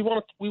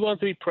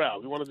be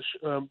proud. We wanted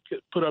to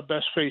put our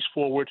best face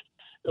forward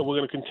and we're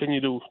going to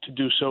continue to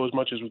do so as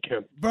much as we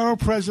can. Borough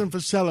President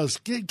Vaselos,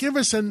 give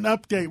us an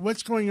update.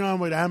 What's going on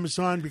with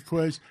Amazon?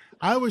 Because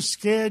I was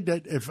scared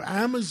that if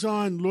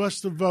Amazon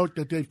lost the vote,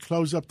 that they'd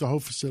close up the whole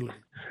facility.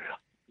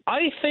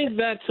 I think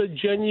that's a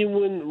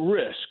genuine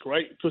risk,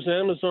 right? Because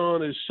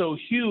Amazon is so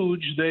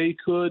huge, they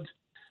could,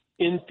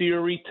 in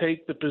theory,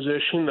 take the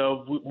position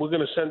of we're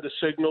going to send a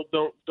signal,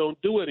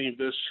 don't do any of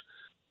this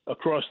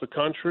across the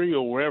country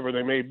or wherever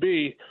they may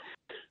be.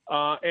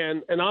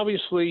 And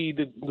obviously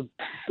the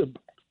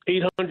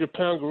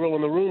 800-pound gorilla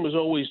in the room is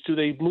always, do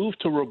they move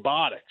to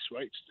robotics,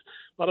 right?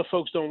 A lot of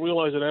folks don't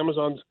realize that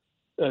Amazon's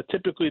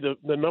typically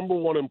the number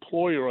one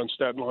employer on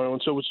Staten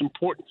Island, so it's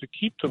important to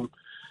keep them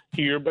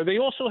here. But they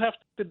also have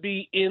to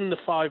be in the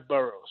 5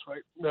 boroughs,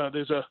 right?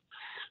 There's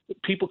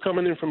people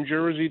coming in from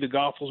Jersey, the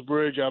Goethals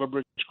Bridge, Outer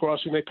Bridge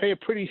Crossing, they pay a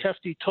pretty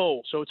hefty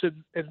toll. So it's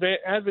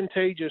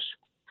advantageous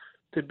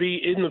to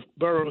be in the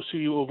borough so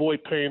you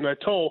avoid paying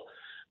that toll.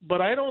 But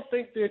I don't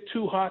think they're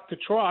too hot to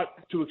trot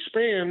to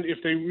expand if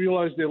they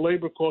realize their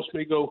labor costs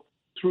may go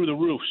through the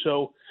roof.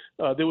 So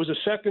there was a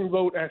second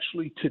vote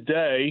actually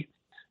today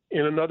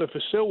in another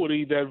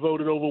facility that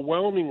voted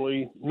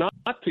overwhelmingly not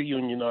to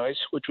unionize,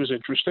 which was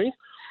interesting.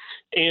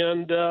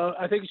 And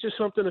I think it's just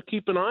something to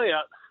keep an eye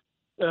out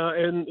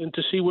and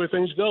to see where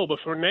things go. But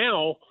for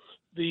now,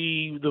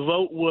 the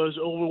vote was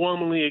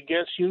overwhelmingly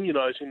against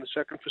unionizing the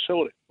second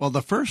facility. Well,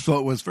 the first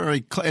vote was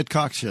Ed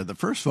Cox here. The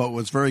first vote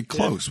was very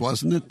close,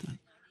 wasn't it?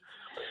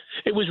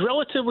 It was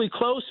relatively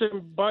close,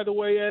 and by the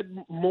way, Ed,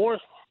 more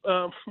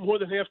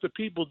than half the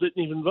people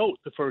didn't even vote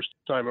the first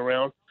time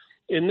around.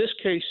 In this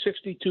case,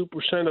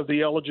 62% of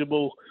the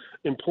eligible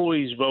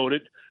employees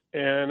voted,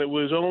 and it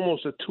was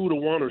almost a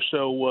 2-to-1 or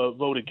so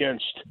vote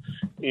against.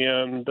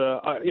 And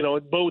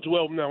it bodes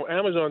well. Now,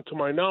 Amazon, to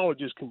my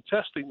knowledge, is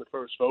contesting the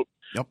first vote.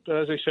 Yep. But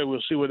as I said,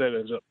 we'll see where that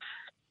ends up.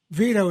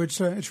 Vito,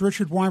 it's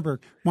Richard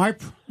Weinberg.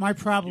 My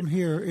problem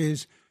here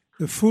is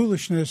the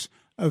foolishness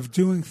of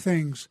doing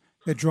things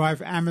that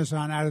drive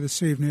Amazon out of the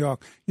city of New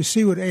York. You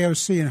see what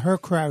AOC and her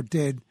crowd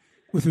did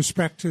with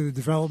respect to the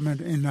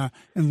development in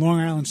Long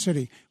Island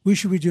City. We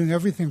should be doing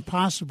everything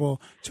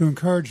possible to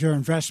encourage their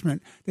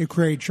investment. They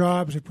create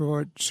jobs, they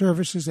provide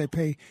services, they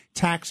pay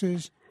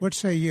taxes. What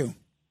say you?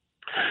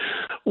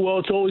 Well,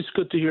 it's always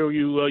good to hear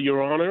you,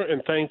 Your Honor,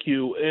 and thank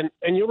you.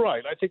 And you're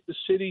right. I think the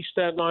city,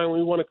 Staten Island,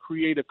 we want to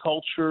create a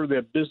culture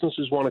that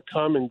businesses want to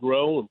come and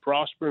grow and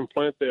prosper and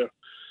plant their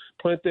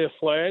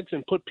flags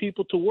and put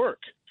people to work.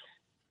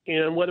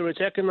 And whether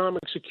it's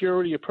economic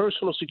security or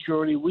personal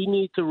security, we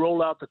need to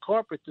roll out the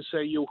carpet to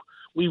say,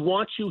 we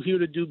want you here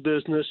to do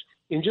business.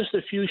 In just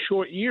a few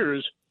short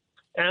years,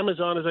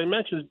 Amazon, as I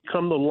mentioned, has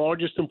become the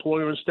largest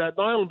employer in Staten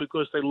Island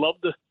because they love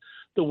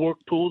the work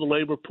pool, the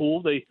labor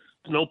pool. They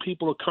know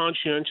people are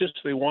conscientious.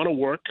 They want to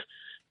work.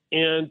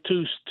 And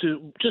to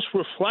just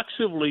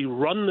reflexively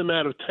run them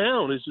out of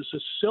town is just a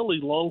silly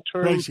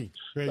long-term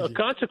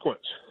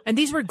consequence. And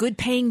these were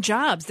good-paying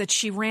jobs that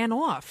she ran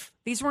off.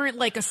 These weren't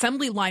like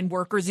assembly line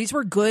workers. These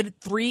were good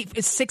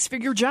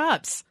 6-figure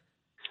jobs.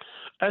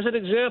 As an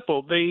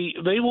example,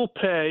 they will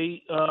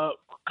pay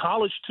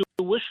college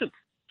tuition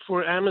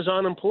for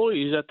Amazon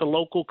employees at the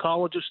local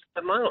college of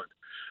Staten Island.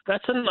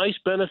 That's a nice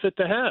benefit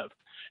to have.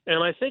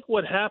 And I think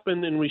what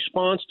happened in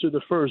response to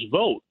the first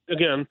vote,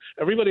 again,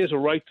 everybody has a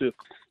right to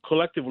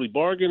collectively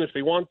bargain if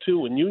they want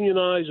to and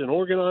unionize and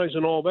organize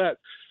and all that.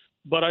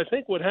 But I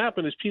think what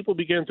happened is people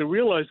began to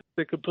realize that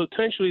they could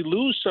potentially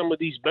lose some of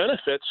these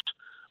benefits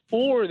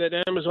or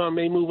that Amazon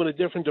may move in a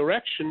different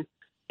direction.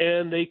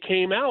 And they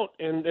came out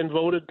and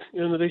voted,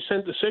 and they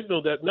sent the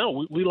signal that,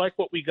 no, we like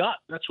what we got.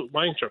 That's what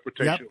my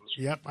interpretation was.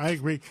 Yep, I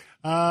agree.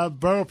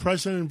 Borough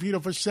President Vito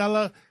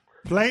Fossella,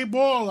 play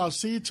ball. I'll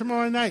see you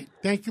tomorrow night.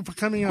 Thank you for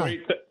coming on.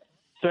 Great.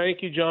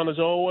 Thank you, John, as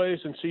always,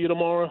 and see you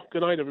tomorrow.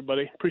 Good night,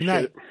 everybody.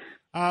 Appreciate it.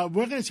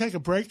 We're going to take a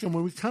break, and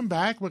when we come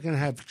back, we're going to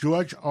have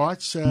George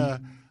Arts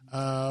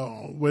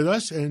with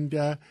us,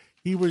 and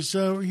he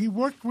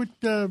worked with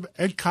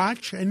Ed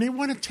Koch, and they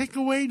want to take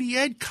away the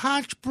Ed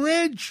Koch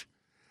Bridge.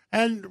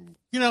 And,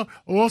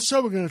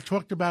 also we're going to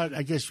talk about,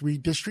 I guess,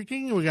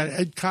 redistricting. We got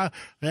Ed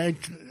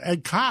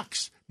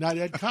Cox, not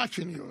Ed Koch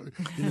in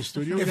the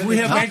studio. If we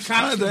have Ed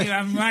Cox,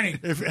 I'm running.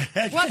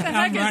 What the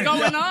heck is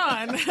going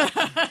on?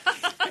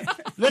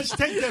 Let's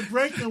take that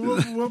break, and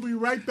we'll be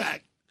right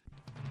back.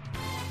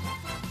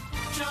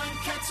 John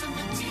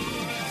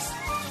Catsimatidis,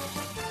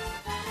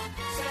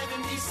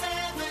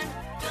 77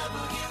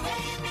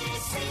 WABC.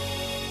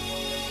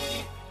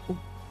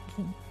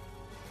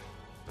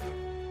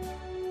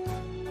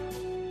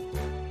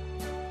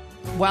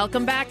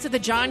 Welcome back to the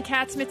John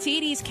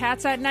Catsimatidis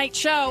Cats at Night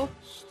show.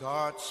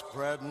 Start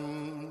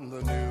spreading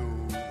the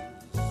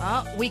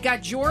news. We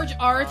got George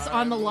Arts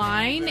on the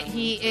line.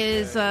 He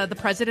is the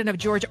president of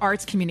George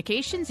Arts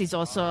Communications. He's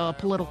also a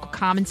political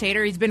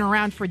commentator. He's been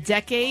around for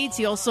decades.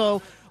 He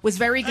also was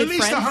very good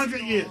friends. At least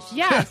 100 years.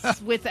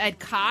 Yes, with Ed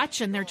Koch,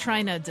 and they're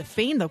trying to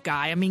defame the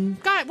guy. I mean,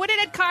 God, what did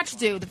Ed Koch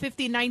do? The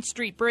 59th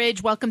Street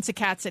Bridge. Welcome to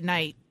Cats at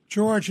Night.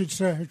 George, it's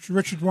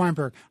Richard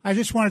Weinberg. I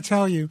just want to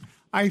tell you,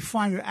 I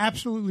find it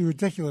absolutely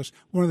ridiculous.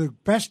 One of the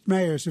best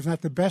mayors, if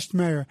not the best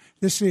mayor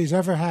this city's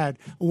ever had,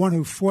 one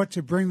who fought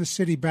to bring the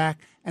city back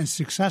and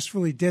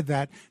successfully did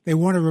that. They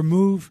want to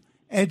remove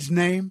Ed's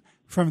name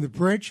from the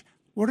bridge.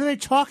 What are they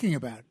talking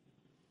about?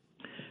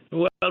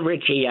 Well,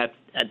 Richie,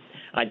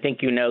 I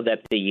think you know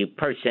that the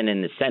person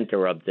in the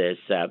center of this,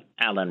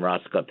 Alan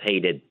Roscoff,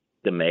 hated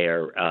the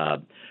mayor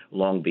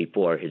long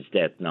before his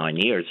death 9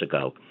 years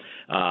ago.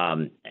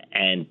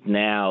 And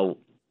now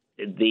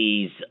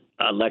these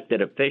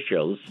elected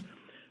officials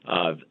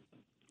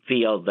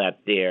feel that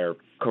their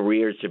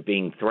careers are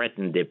being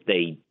threatened if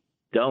they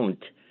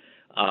don't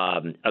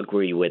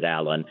agree with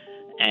Alan.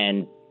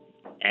 And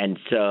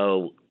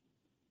so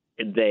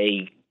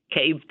they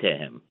caved to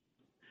him.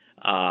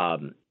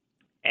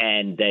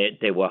 And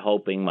they were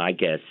hoping, my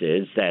guess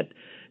is, that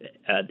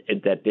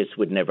this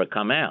would never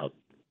come out.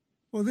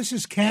 Well, this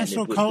is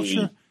cancel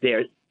culture.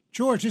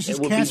 George, this is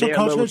cancel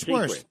culture. It's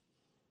worse.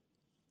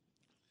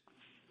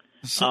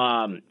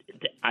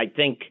 I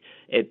think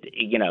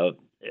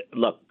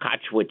look,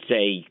 Koch would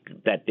say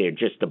that they're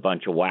just a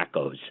bunch of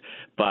wackos.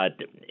 But,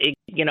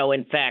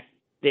 in fact,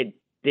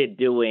 they're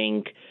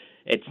doing,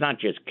 it's not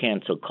just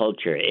cancel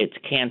culture, it's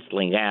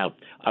canceling out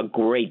a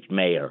great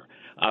mayor,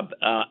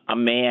 a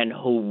man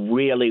who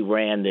really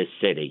ran this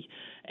city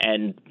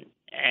and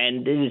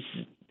is,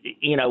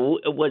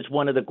 was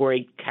one of the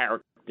great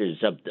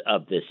characters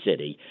of this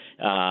city.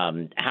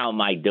 How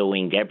am I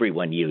doing?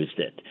 Everyone used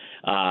it.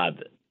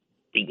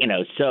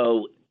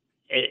 So,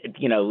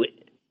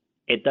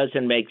 it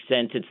doesn't make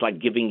sense. It's like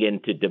giving in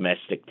to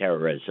domestic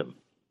terrorism.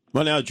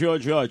 Well, now,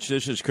 George Arch,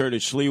 this is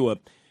Curtis Sliwa.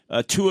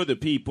 Two of the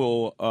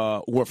people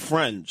were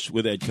friends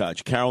with Ed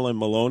Koch. Carolyn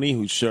Maloney,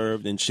 who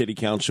served in city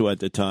council at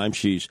the time.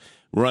 She's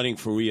running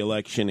for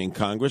re-election in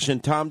Congress.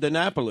 And Tom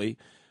DiNapoli,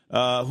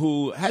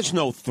 who has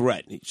no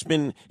threat.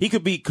 He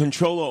could be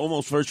comptroller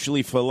almost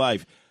virtually for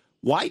life.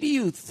 Why do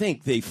you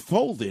think they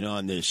folded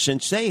on this,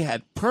 since they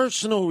had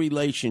personal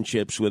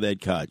relationships with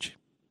Ed Koch?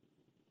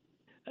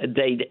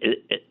 They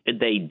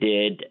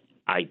did.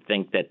 I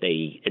think that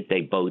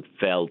they both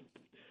felt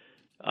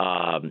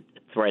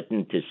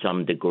threatened to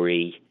some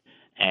degree,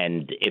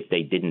 and if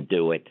they didn't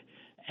do it,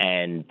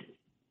 and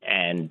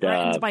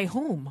threatened by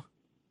whom?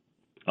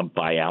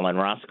 By Alan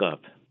Roscoff.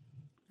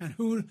 And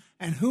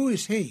who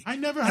is he? I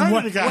never heard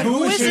of the guy.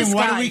 Who is he? this And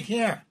why guy? do we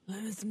care?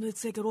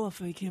 Let's take it off.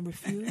 So he can't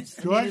refuse.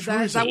 George,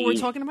 is that what we're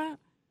talking about?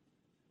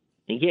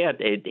 Yeah,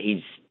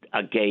 he's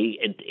a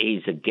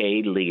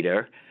gay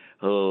leader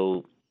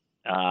who.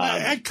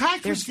 Ed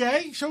Koch was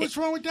gay, so what's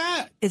wrong with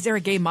that? Is there a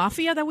gay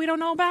mafia that we don't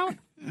know about?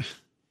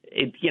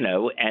 And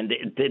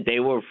they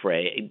were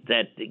afraid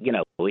that,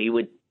 he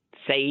would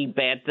say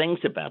bad things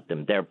about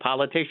them. They're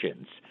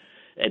politicians.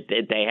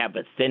 They have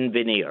a thin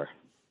veneer.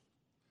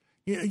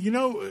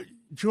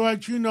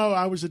 George,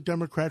 I was a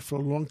Democrat for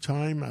a long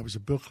time. I was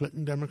a Bill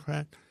Clinton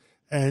Democrat.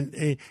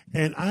 And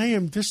I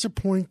am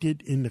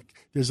disappointed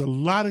there's a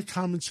lot of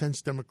common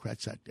sense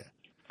Democrats out there.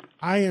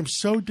 I am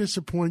so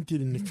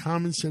disappointed in the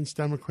common sense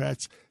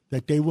Democrats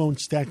that they won't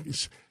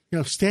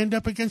stand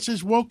up against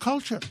this woke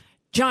culture.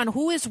 John,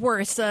 who is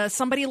worse?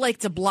 Somebody like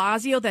de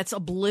Blasio that's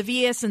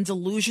oblivious and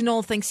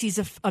delusional, thinks he's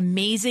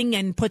amazing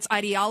and puts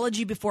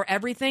ideology before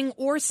everything,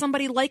 or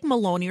somebody like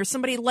Maloney or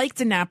somebody like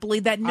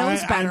DiNapoli that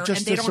knows better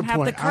and they don't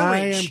have the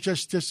courage? I am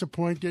just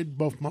disappointed.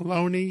 Both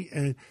Maloney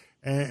and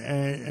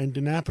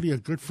DiNapoli are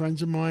good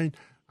friends of mine.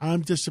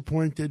 I'm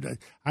disappointed.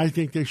 I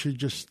think they should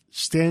just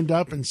stand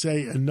up and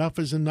say enough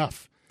is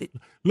enough.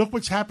 Look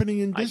what's happening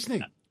in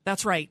Disney.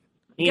 That's right.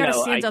 You got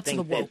to stand up to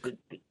the woke.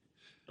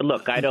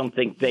 Look, I don't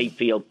think they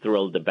feel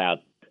thrilled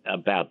about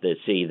this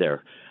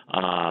either.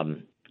 At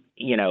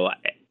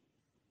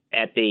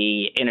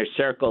the Inner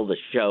Circle, the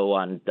show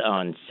on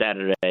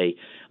Saturday,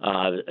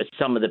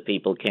 some of the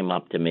people came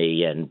up to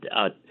me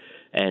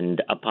and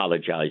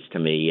apologized to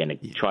me and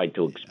tried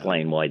to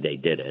explain why they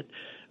did it.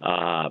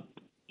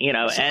 It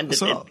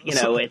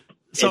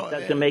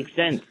doesn't make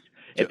sense.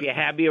 If you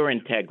have your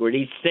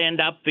integrity,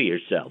 stand up for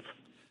yourself.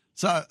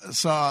 So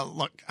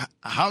look,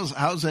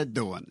 how's that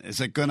doing? Is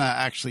it going to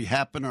actually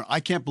happen? Or I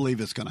can't believe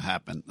it's going to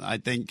happen. I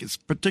think it's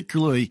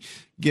particularly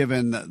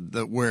given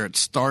where it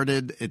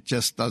started, it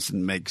just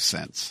doesn't make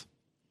sense.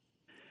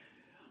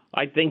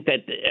 I think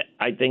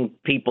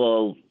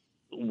people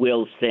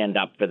will stand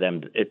up for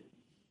them.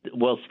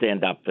 Will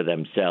stand up for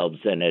themselves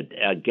and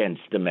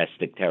against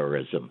domestic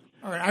terrorism.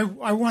 All right,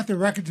 I want the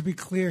record to be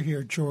clear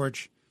here,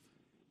 George.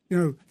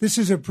 This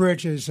is a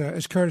bridge,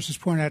 as Curtis has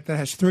pointed out, that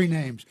has three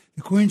names: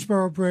 the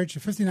Queensboro Bridge, the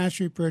 59th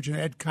Street Bridge, and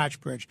the Ed Koch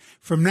Bridge.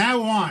 From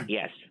now on,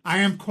 yes, I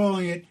am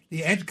calling it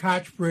the Ed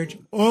Koch Bridge,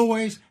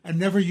 always, and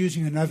never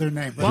using another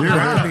name. But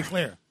to be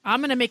clear. I'm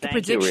going to make Thank a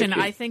prediction.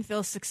 You, I think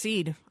they'll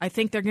succeed. I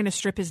think they're going to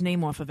strip his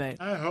name off of it.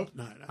 I hope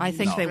not. I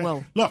think they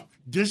will. Look,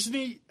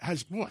 Disney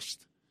has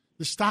lost.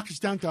 The stock is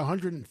down to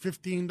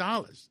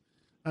 $115.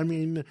 I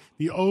mean,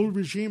 the old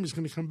regime is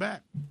going to come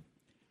back.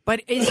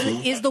 But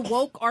is the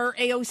woke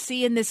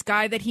RAOC and this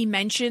guy that he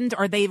mentioned,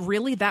 are they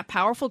really that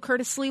powerful,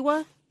 Curtis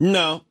Sliwa?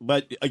 No,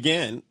 but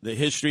again, the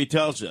history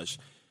tells us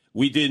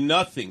We did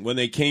nothing when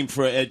they came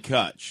for Ed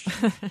Koch.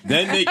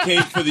 Then they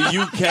came for the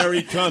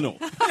Ucari Tunnel.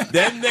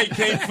 Then they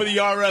came for the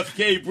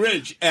RFK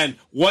Bridge. And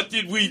what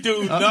did we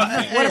do?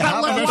 Nothing. What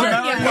about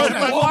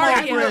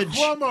LaGuardia?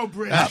 Cuomo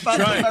Bridge. How about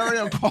the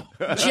Mario Cuomo?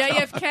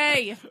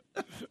 JFK.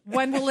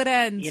 When will it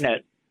end? You know,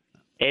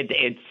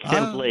 it's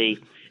simply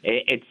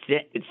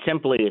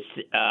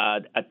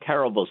a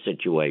terrible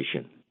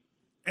situation.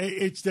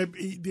 It's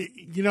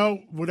you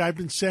know what I've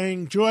been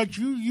saying, George.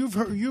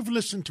 You've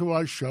listened to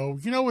our show.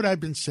 You know what I've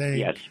been saying.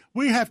 Yes.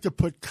 We have to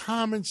put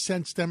common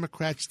sense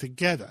Democrats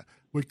together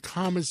with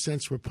common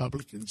sense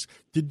Republicans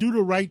to do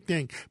the right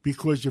thing.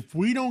 Because if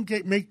we don't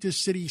make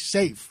this city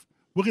safe,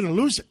 we're going to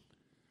lose it.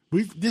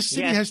 This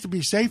city has to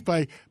be safe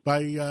by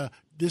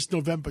this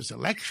November's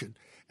election.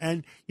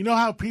 And you know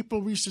how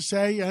people used to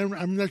say,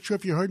 I'm not sure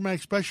if you heard my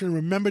expression,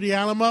 remember the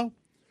Alamo?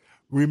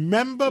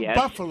 Remember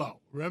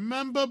Buffalo.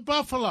 Remember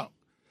Buffalo.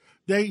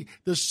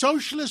 The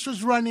socialist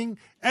was running.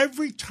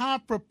 Every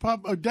top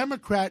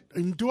Democrat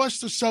endorsed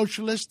the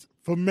socialist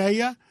for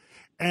mayor,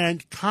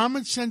 and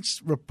common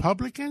sense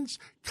Republicans,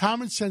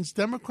 common sense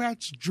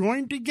Democrats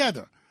joined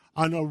together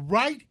on a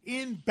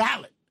write-in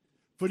ballot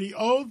for the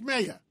old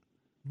mayor,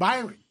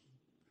 Byron.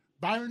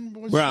 Byron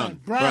was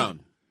Brown.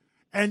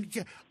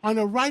 And on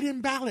a write-in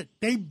ballot,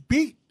 they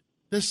beat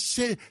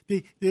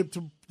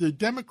the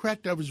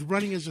Democrat that was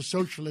running as a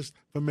socialist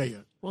for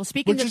mayor. Well,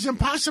 which is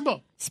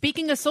impossible.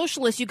 Speaking of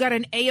socialists, you got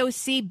an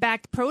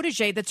AOC-backed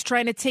protege that's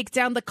trying to take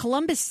down the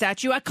Columbus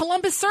statue at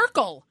Columbus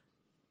Circle.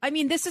 I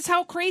mean, this is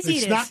how crazy it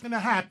is. It's not going to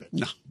happen.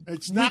 No,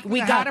 it's not. We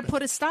got to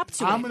put a stop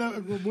to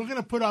it. We're going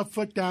to put our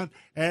foot down,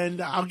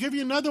 and I'll give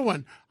you another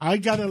one.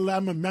 I'm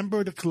a member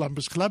of the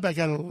Columbus Club. I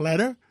got a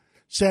letter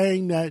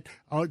saying that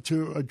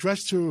to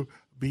address to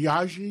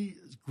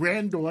Biaggi's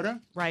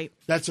granddaughter, right?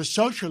 That's a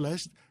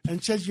socialist,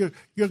 and says your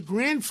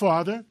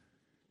grandfather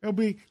will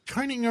be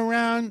turning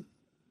around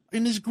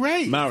in his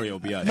grave. Mario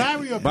Biaggi.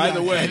 By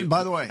the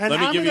way, and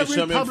let me give you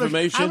some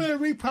information. I'm going to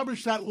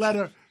republish that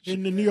letter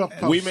in the New York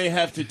Post. We may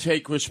have to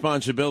take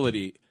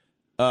responsibility.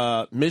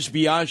 Ms.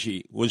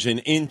 Biaggi was an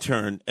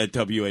intern at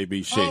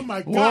WABC. Oh,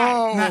 my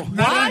God.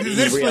 Not under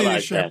this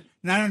leadership.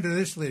 Not under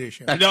this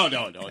leadership. No.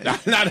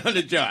 Not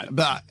under John.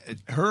 But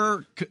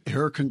her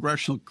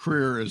congressional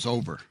career is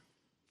over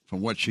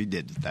from what she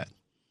did at that.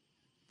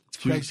 It's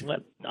crazy.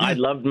 I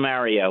loved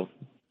Mario.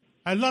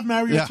 I love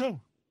Mario, too.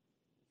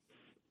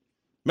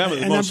 Remember,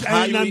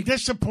 I'm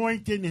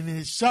disappointed in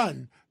his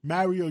son,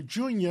 Mario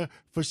Jr.,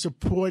 for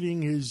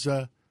supporting his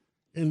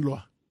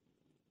in-law.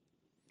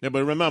 Yeah,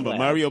 but remember,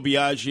 Mario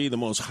Biaggi, the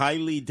most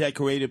highly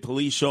decorated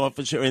police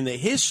officer in the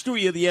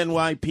history of the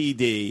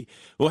NYPD,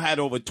 who had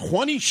over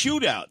 20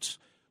 shootouts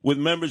with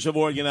members of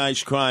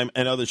organized crime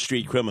and other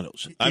street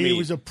criminals. He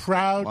was a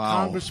proud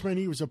congressman.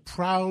 He was a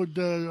proud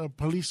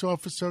police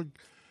officer.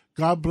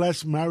 God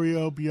bless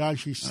Mario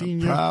Biaggi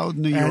Sr. A proud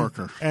New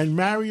Yorker. And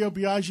Mario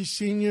Biaggi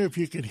Sr., if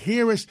you could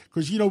hear us,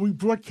 because, we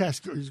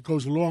broadcast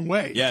goes a long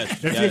way.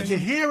 Yes. If you can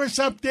hear us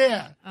up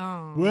there,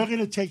 we're going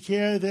to take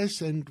care of this,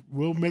 and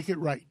we'll make it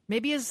right.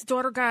 Maybe his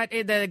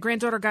the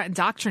granddaughter got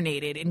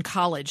indoctrinated in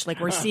college,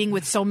 like we're seeing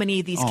with so many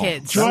of these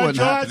kids. George,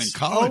 in college,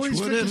 always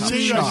good to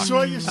see you. I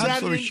saw you Saturday.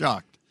 Absolutely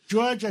shocked.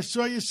 George, I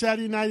saw you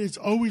Saturday night. It's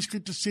always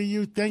good to see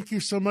you. Thank you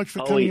so much for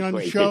Always coming on the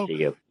great show. to see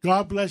you.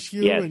 God bless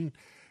you. Yes.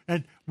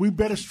 And we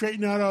better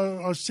straighten out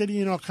our city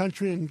and our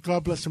country, and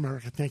God bless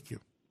America. Thank you.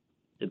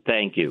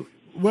 Thank you.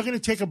 We're going to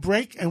take a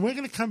break, and we're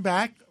going to come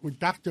back with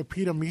Dr.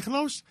 Peter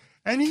Michalos,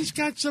 and he's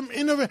got some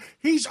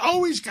he's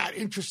always got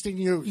interesting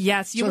news.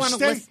 Yes, you want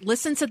to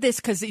listen to this,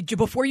 because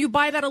before you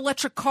buy that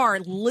electric car,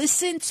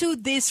 listen to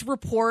this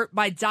report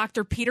by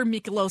Dr. Peter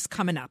Michalos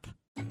coming up.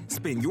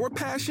 Spin your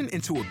passion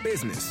into a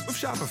business with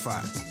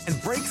Shopify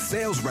and break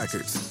sales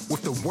records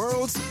with the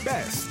world's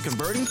best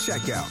converting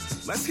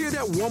checkout. Let's hear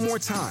that one more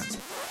time.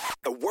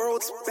 The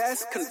world's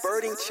best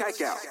converting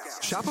checkout.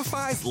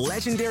 Shopify's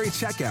legendary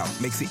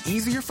checkout makes it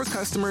easier for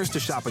customers to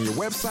shop on your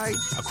website,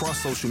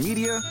 across social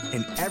media,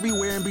 and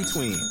everywhere in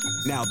between.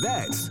 Now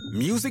that's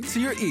music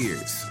to your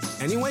ears.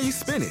 Any way you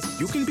spin it,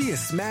 you can be a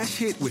smash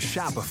hit with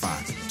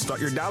Shopify.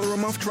 Start your $1 a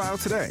month trial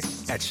today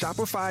at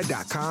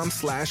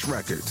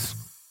shopify.com/records.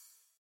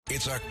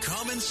 It's a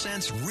common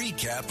sense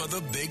recap of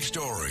the big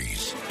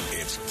stories.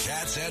 It's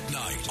Cats at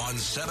Night on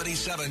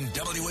 77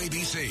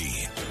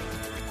 WABC.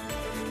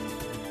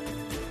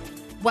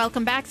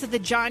 Welcome back to the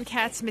John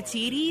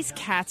Catsimatidis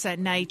Cats at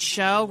Night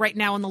show. Right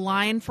now on the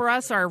line for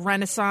us, our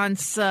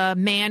Renaissance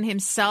man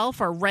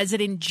himself, our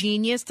resident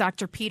genius,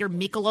 Dr. Peter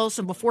Michalos.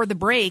 And before the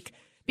break,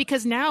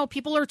 because now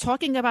people are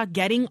talking about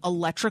getting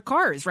electric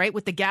cars, right,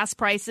 with the gas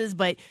prices.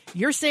 But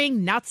you're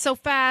saying not so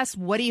fast.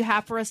 What do you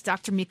have for us,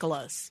 Dr.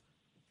 Michalos?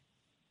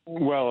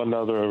 Well,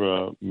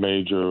 another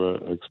major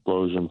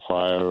explosion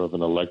fire of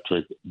an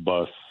electric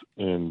bus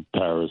in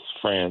Paris,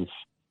 France.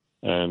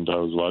 And I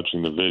was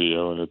watching the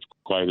video, and it's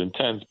quite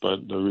intense.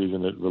 But the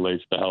reason it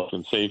relates to health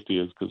and safety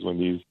is because when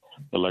these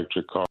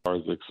electric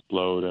cars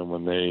explode and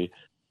when they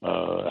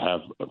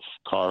have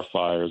car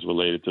fires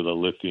related to the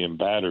lithium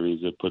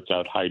batteries, it puts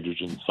out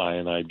hydrogen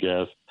cyanide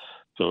gas.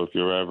 So if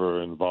you're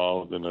ever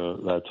involved in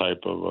that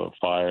type of a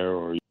fire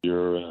or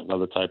you're in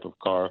another type of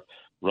car,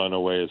 run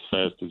away as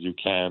fast as you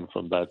can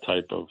from that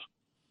type of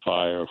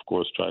fire. Of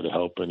course, try to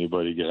help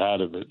anybody get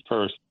out of it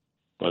first,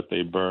 but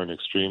they burn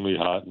extremely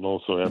hot. And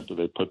also after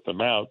they put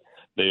them out,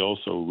 they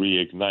also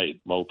reignite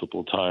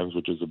multiple times,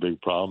 which is a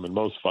big problem. And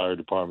most fire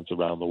departments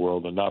around the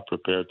world are not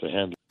prepared to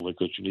handle it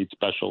because you need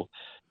special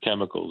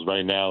chemicals.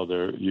 Right now,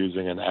 they're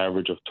using an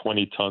average of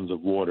 20 tons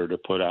of water to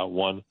put out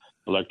one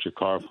electric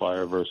car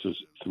fire versus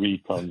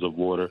 3 tons of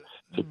water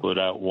to put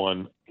out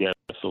one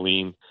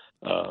gasoline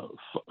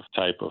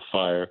type of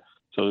fire.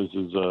 So this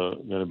is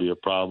going to be a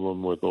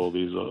problem with all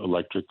these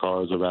electric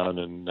cars around,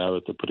 and now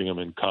that they're putting them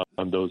in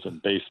condos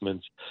and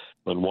basements,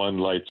 when one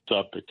lights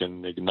up, it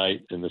can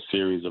ignite in the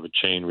series of a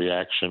chain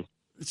reaction.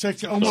 It's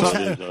like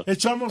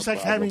almost like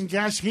having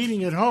gas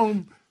heating at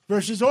home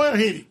versus oil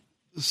heating.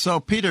 So,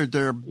 Peter,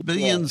 there are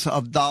billions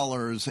of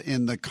dollars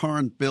in the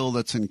current bill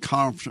that's in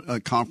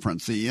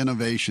conference, the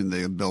innovation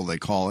bill they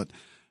call it,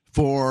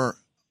 for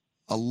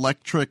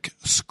electric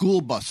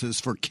school buses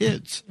for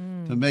kids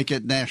to make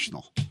it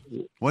national.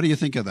 What do you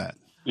think of that?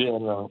 Yeah,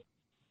 no.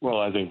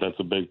 Well, I think that's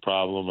a big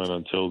problem, and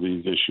until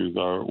these issues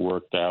are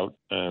worked out,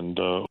 and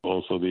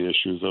also the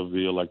issues of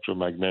the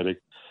electromagnetic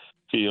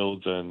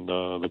fields and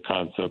the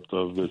concept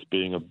of this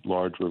being a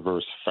large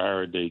reverse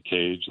Faraday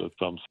cage that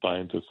some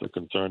scientists are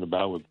concerned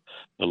about with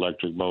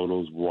electric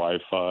motors,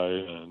 Wi-Fi,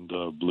 and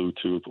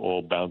Bluetooth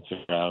all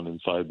bouncing around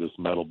inside this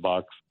metal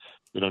box.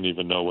 We don't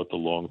even know what the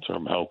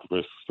long-term health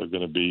risks are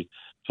going to be.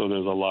 So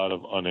there's a lot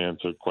of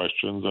unanswered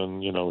questions.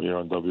 And, you know, here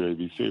on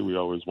WABC, we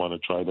always want to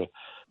try to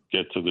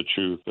get to the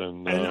truth.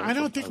 And I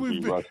don't think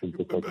we've rush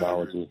into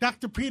technology.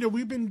 Dr. Peter,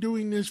 we've been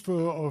doing this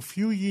for a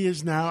few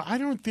years now. I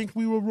don't think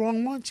we were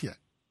wrong once yet.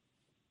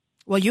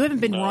 Well, you haven't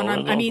been wrong.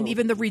 I mean,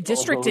 even the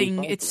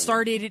redistricting, it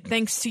started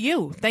thanks to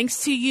you.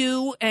 Thanks to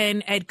you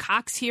and Ed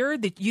Cox here.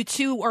 That you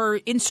two are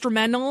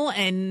instrumental,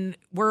 and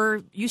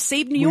you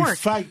saved New York. We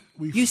fight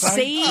New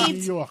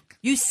York.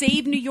 You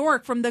saved New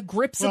York from the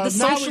grips of the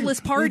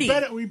Socialist Party.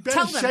 We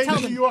better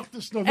save New York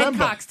this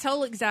November. Ed Cox,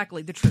 tell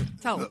exactly the truth.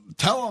 Tell them.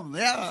 Tell them,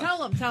 yeah.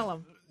 Tell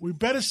them. We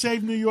better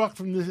save New York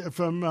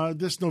from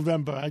this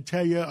November. I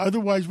tell you,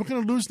 otherwise we're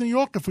going to lose New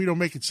York if we don't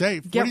make it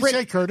safe. What do you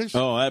say, Curtis?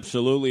 Oh,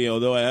 absolutely.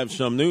 Although I have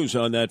some news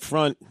on that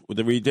front with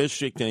the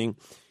redistricting.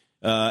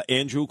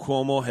 Andrew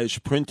Cuomo has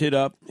printed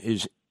up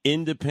his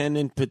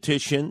independent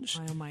petitions.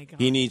 Oh, my God.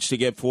 He needs to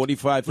get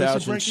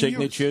 45,000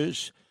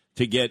 signatures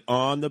to get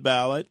on the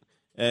ballot.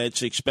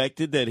 It's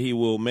expected that he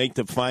will make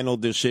the final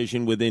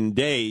decision within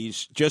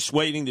days, just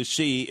waiting to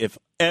see if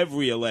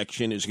every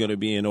election is going to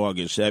be in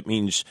August. That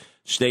means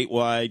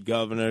statewide,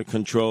 governor,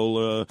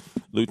 controller,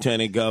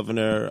 lieutenant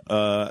governor,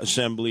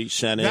 assembly,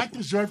 senate. That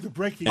deserved the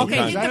breaking news.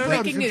 Okay, news. hit the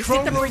breaking news.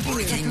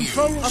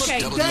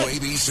 Okay,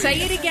 WABC.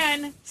 Say it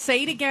again.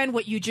 Say it again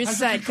what you just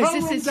said, because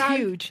this is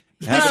huge.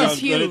 Has This is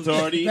huge.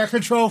 authority. That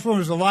control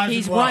room is alive.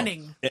 He's as well.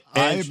 running.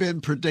 I've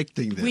been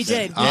predicting this. We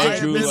did.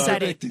 Andrew, We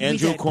said it.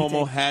 Andrew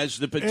Cuomo has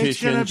the It's going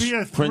petitions to be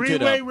a printed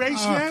three-way up.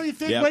 race now, you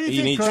think? Yeah, What do you he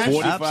think, needs Curtis?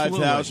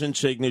 45,000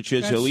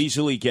 signatures. He'll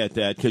easily get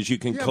that because you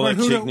can Yeah, collect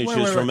but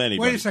signatures from Wait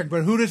anybody. a second,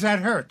 but who does that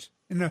hurt?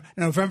 In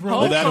November?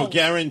 Well, that'll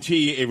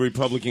guarantee a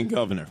Republican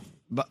governor.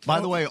 But by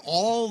the way,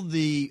 all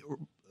the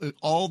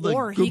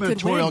Or he could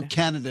gubernatorial win.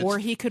 candidates Or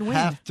he could win.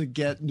 have to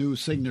get new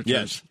signatures.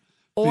 Yes.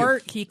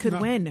 Or he could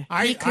win.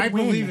 I win.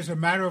 believe as a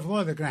matter of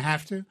law they're going to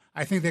have to.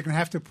 I think they're going to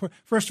have to put.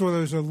 First of all,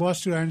 there was a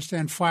lawsuit I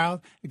understand filed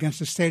against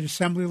the state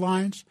assembly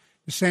lines.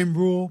 The same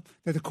rule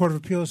that the Court of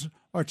Appeals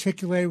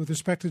articulated with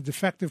respect to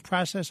defective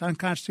process,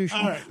 unconstitutional.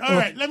 All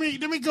right. Let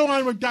me go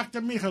on with Dr.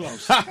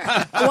 Michalos. Well,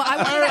 I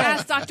wanted to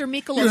ask Dr.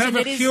 Michalos. You have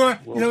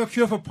a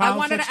cure for politics. I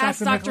wanted to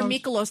ask Dr.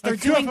 Michalos. They're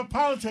doing for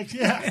politics,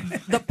 yeah.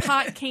 the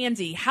pot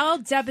candy. How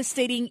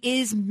devastating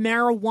is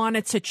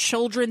marijuana to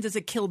children? Does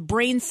it kill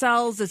brain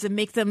cells? Does it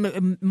make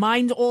them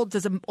mind old?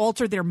 Does it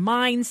alter their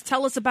minds?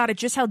 Tell us about it.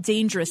 Just how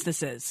dangerous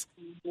this is.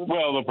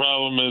 Well, the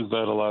problem is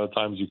that a lot of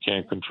times you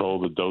can't control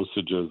the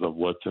dosages of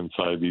what's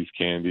inside these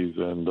candies,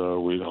 and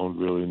we don't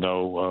really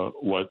know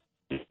what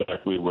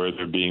exactly where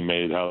they're being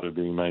made, how they're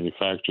being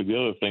manufactured. The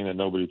other thing that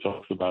nobody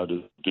talks about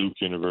is Duke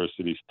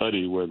University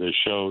study where they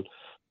showed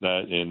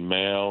that in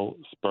male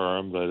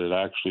sperm that it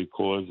actually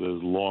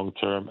causes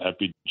long-term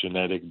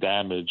epigenetic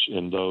damage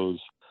in those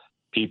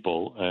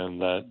people,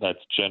 and that's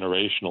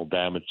generational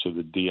damage to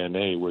the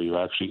DNA where you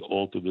actually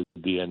alter the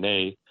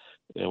DNA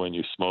and when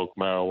you smoke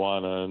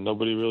marijuana. And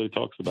nobody really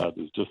talks about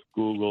this. Just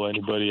Google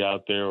anybody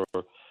out there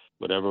or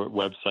whatever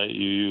website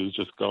you use.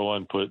 Just go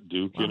on, put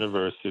Duke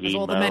University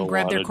all the men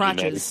grab their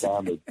crotches.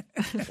 and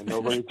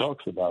nobody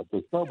talks about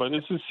this. No, but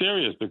this is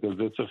serious because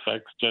this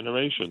affects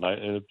generation.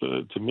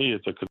 To me,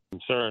 it's a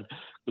concern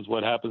because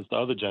what happens to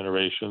other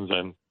generations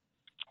and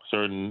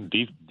certain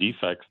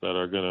defects that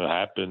are going to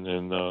happen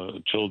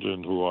in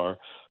children who are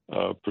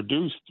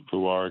produced,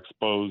 who are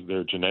exposed,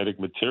 their genetic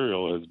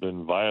material has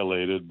been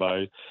violated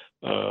by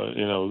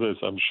this.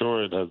 I'm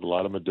sure it has a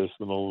lot of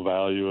medicinal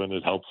value and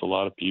it helps a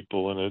lot of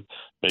people and it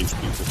makes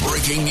people.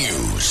 Breaking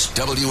news,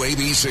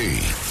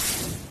 WABC.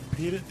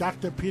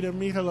 Dr. Peter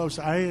Michalos,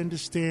 I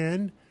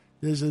understand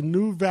there's a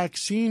new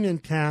vaccine in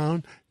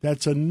town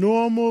that's a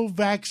normal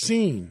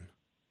vaccine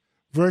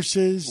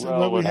versus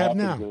what we have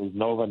now.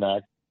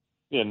 Novavax.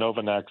 Yeah,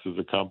 Novavax is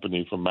a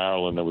company from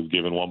Maryland that was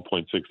given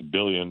 $1.6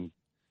 billion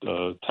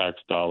tax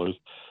dollars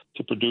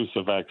to produce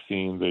a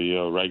vaccine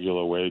the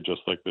regular way,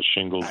 just like the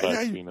shingles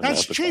vaccine.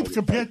 That's cheap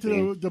compared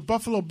to the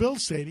Buffalo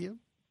Bills Stadium.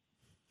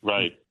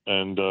 Right.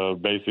 And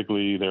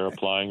basically, they're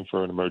applying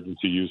for an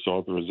emergency use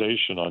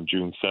authorization on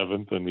June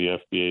 7th, and the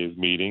FDA is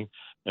meeting,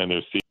 and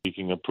they're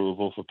seeking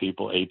approval for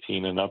people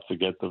 18 and up to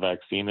get the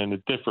vaccine. And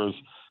it differs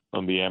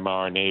from the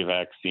mRNA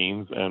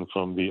vaccines and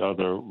from the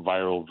other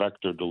viral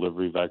vector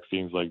delivery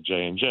vaccines like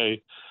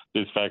J&J.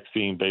 This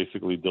vaccine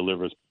basically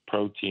delivers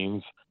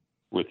proteins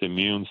with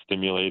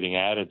immune-stimulating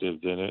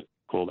additives in it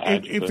called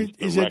adjuvants.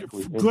 Is it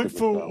good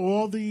for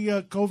all the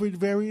COVID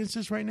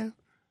variances right now?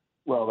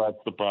 Well,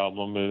 that's the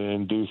problem. It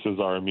induces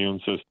our immune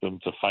system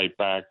to fight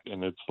back,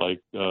 and it's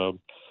like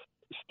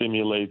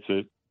stimulates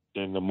it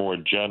in a more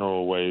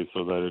general way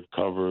so that it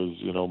covers,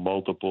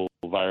 multiple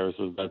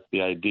viruses. That's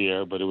the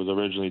idea. But it was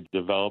originally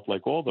developed,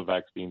 like all the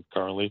vaccines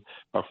currently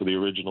are for the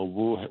original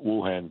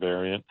Wuhan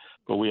variant.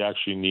 But we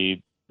actually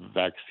need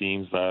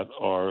vaccines that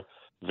are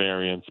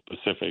variant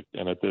specific,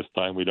 and at this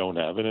time we don't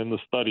have it. In the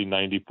study,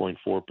 90.4%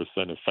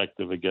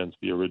 effective against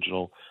the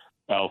original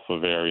Alpha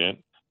variant.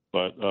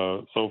 But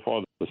so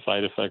far, the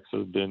side effects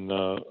have been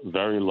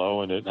very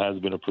low, and it has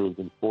been approved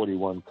in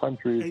 41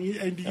 countries.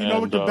 And do you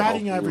know what the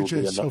batting average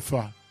is so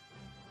far?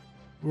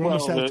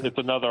 It's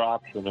another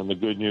option, and the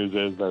good news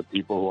is that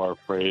people who are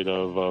afraid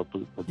of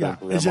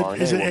potentially mRNA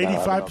is it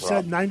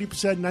 85%,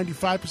 90%,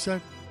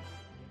 95%?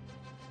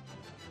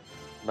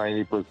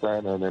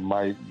 90%, and it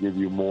might give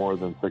you more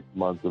than 6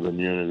 months of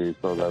immunity.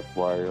 So that's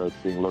why it's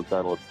being looked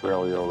at.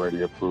 Australia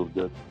already approved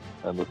it,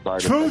 and the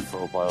side effect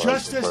profile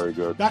is very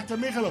good. Dr.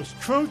 Michalos,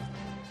 truth,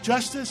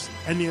 justice,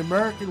 and the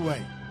American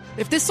way.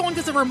 If this song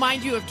doesn't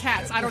remind you of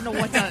cats, I don't know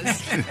what does.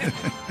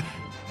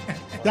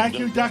 Thank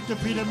you, Dr.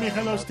 Peter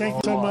Michalos. Thank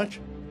you so much.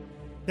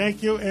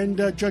 Thank you. And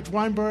Judge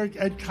Weinberg,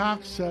 Ed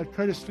Cox,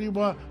 Curtis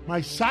Lewa,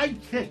 my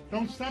sidekick.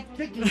 Don't stop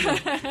kicking me.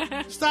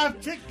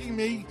 Stop kicking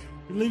me.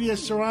 Lydia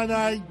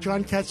Serrani,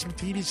 John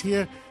Katsimatidis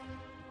here.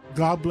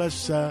 God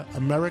bless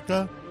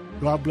America.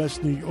 God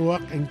bless New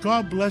York. And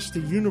God bless the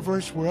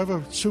universe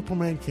wherever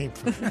Superman came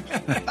from.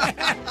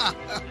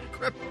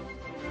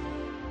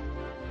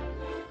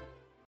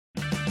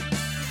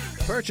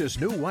 Purchase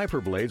new wiper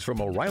blades from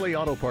O'Reilly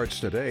Auto Parts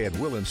today and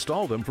we'll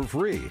install them for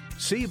free.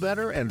 See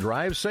better and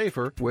drive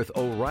safer with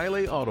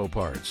O'Reilly Auto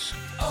Parts.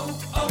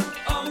 Oh,